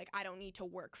designer. Like I don't need to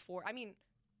work for. I mean,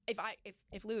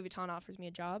 if Louis Vuitton offers me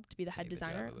a job to be the head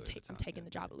designer, I'm taking the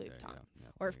job at Louis Vuitton.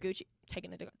 Or if Gucci, taking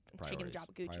the job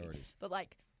at Gucci. Priorities. But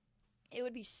like, it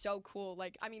would be so cool.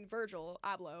 Like, I mean, Virgil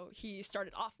Abloh, he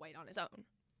started Off-White on his own,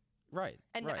 Right.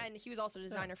 and right. and he was also a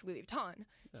designer for Louis Vuitton. Yeah.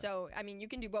 So I mean, you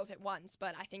can do both at once.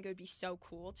 But I think it would be so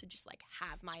cool to just like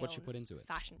have my It's what you own put into it.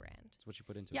 fashion brand. It's what you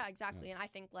put into Yeah, it. exactly. And I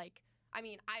think like, I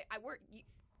mean, I work.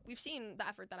 We've seen the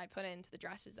effort that I put into the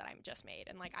dresses that I just made,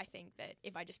 and like I think that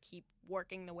if I just keep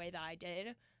working the way that I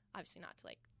did, obviously not to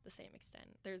like the same extent.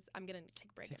 I'm gonna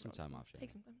take a break. Take some every time once off, in a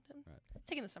while. Jamie. Right.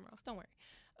 Taking the summer off. Don't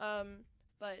worry.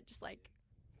 But just like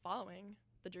following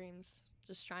the dreams,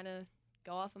 just trying to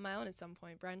go off on my own at some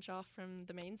point, branch off from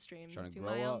the mainstream, Trying to do grow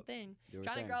my own up. thing, Do your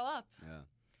trying to thing. grow up. Yeah.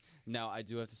 Now, I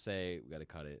do have to say, we got to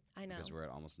cut it. I know. Because we're at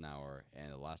almost an hour,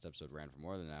 and the last episode ran for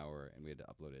more than an hour, and we had to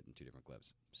upload it in 2 different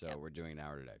clips. So Yep. we're doing an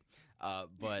hour today.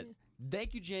 But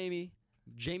thank you, Jamie.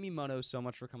 Jamie Munno, so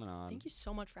much for coming on. Thank you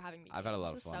so much for having me. I've had a lot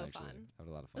of This was fun, so actually. fun. I've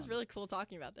had a lot of It fun. was really cool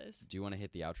talking about this. Do you want to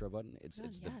hit the outro button? It's Oh,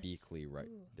 the yes. Beakley right.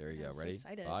 Ooh, There you yeah, go. I'm so Ready?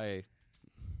 excited. Bye.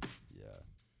 Yeah.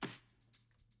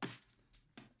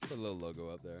 Put a little logo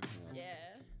up there. Yeah.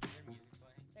 Is there music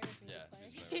playing? There's music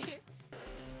Yeah, playing.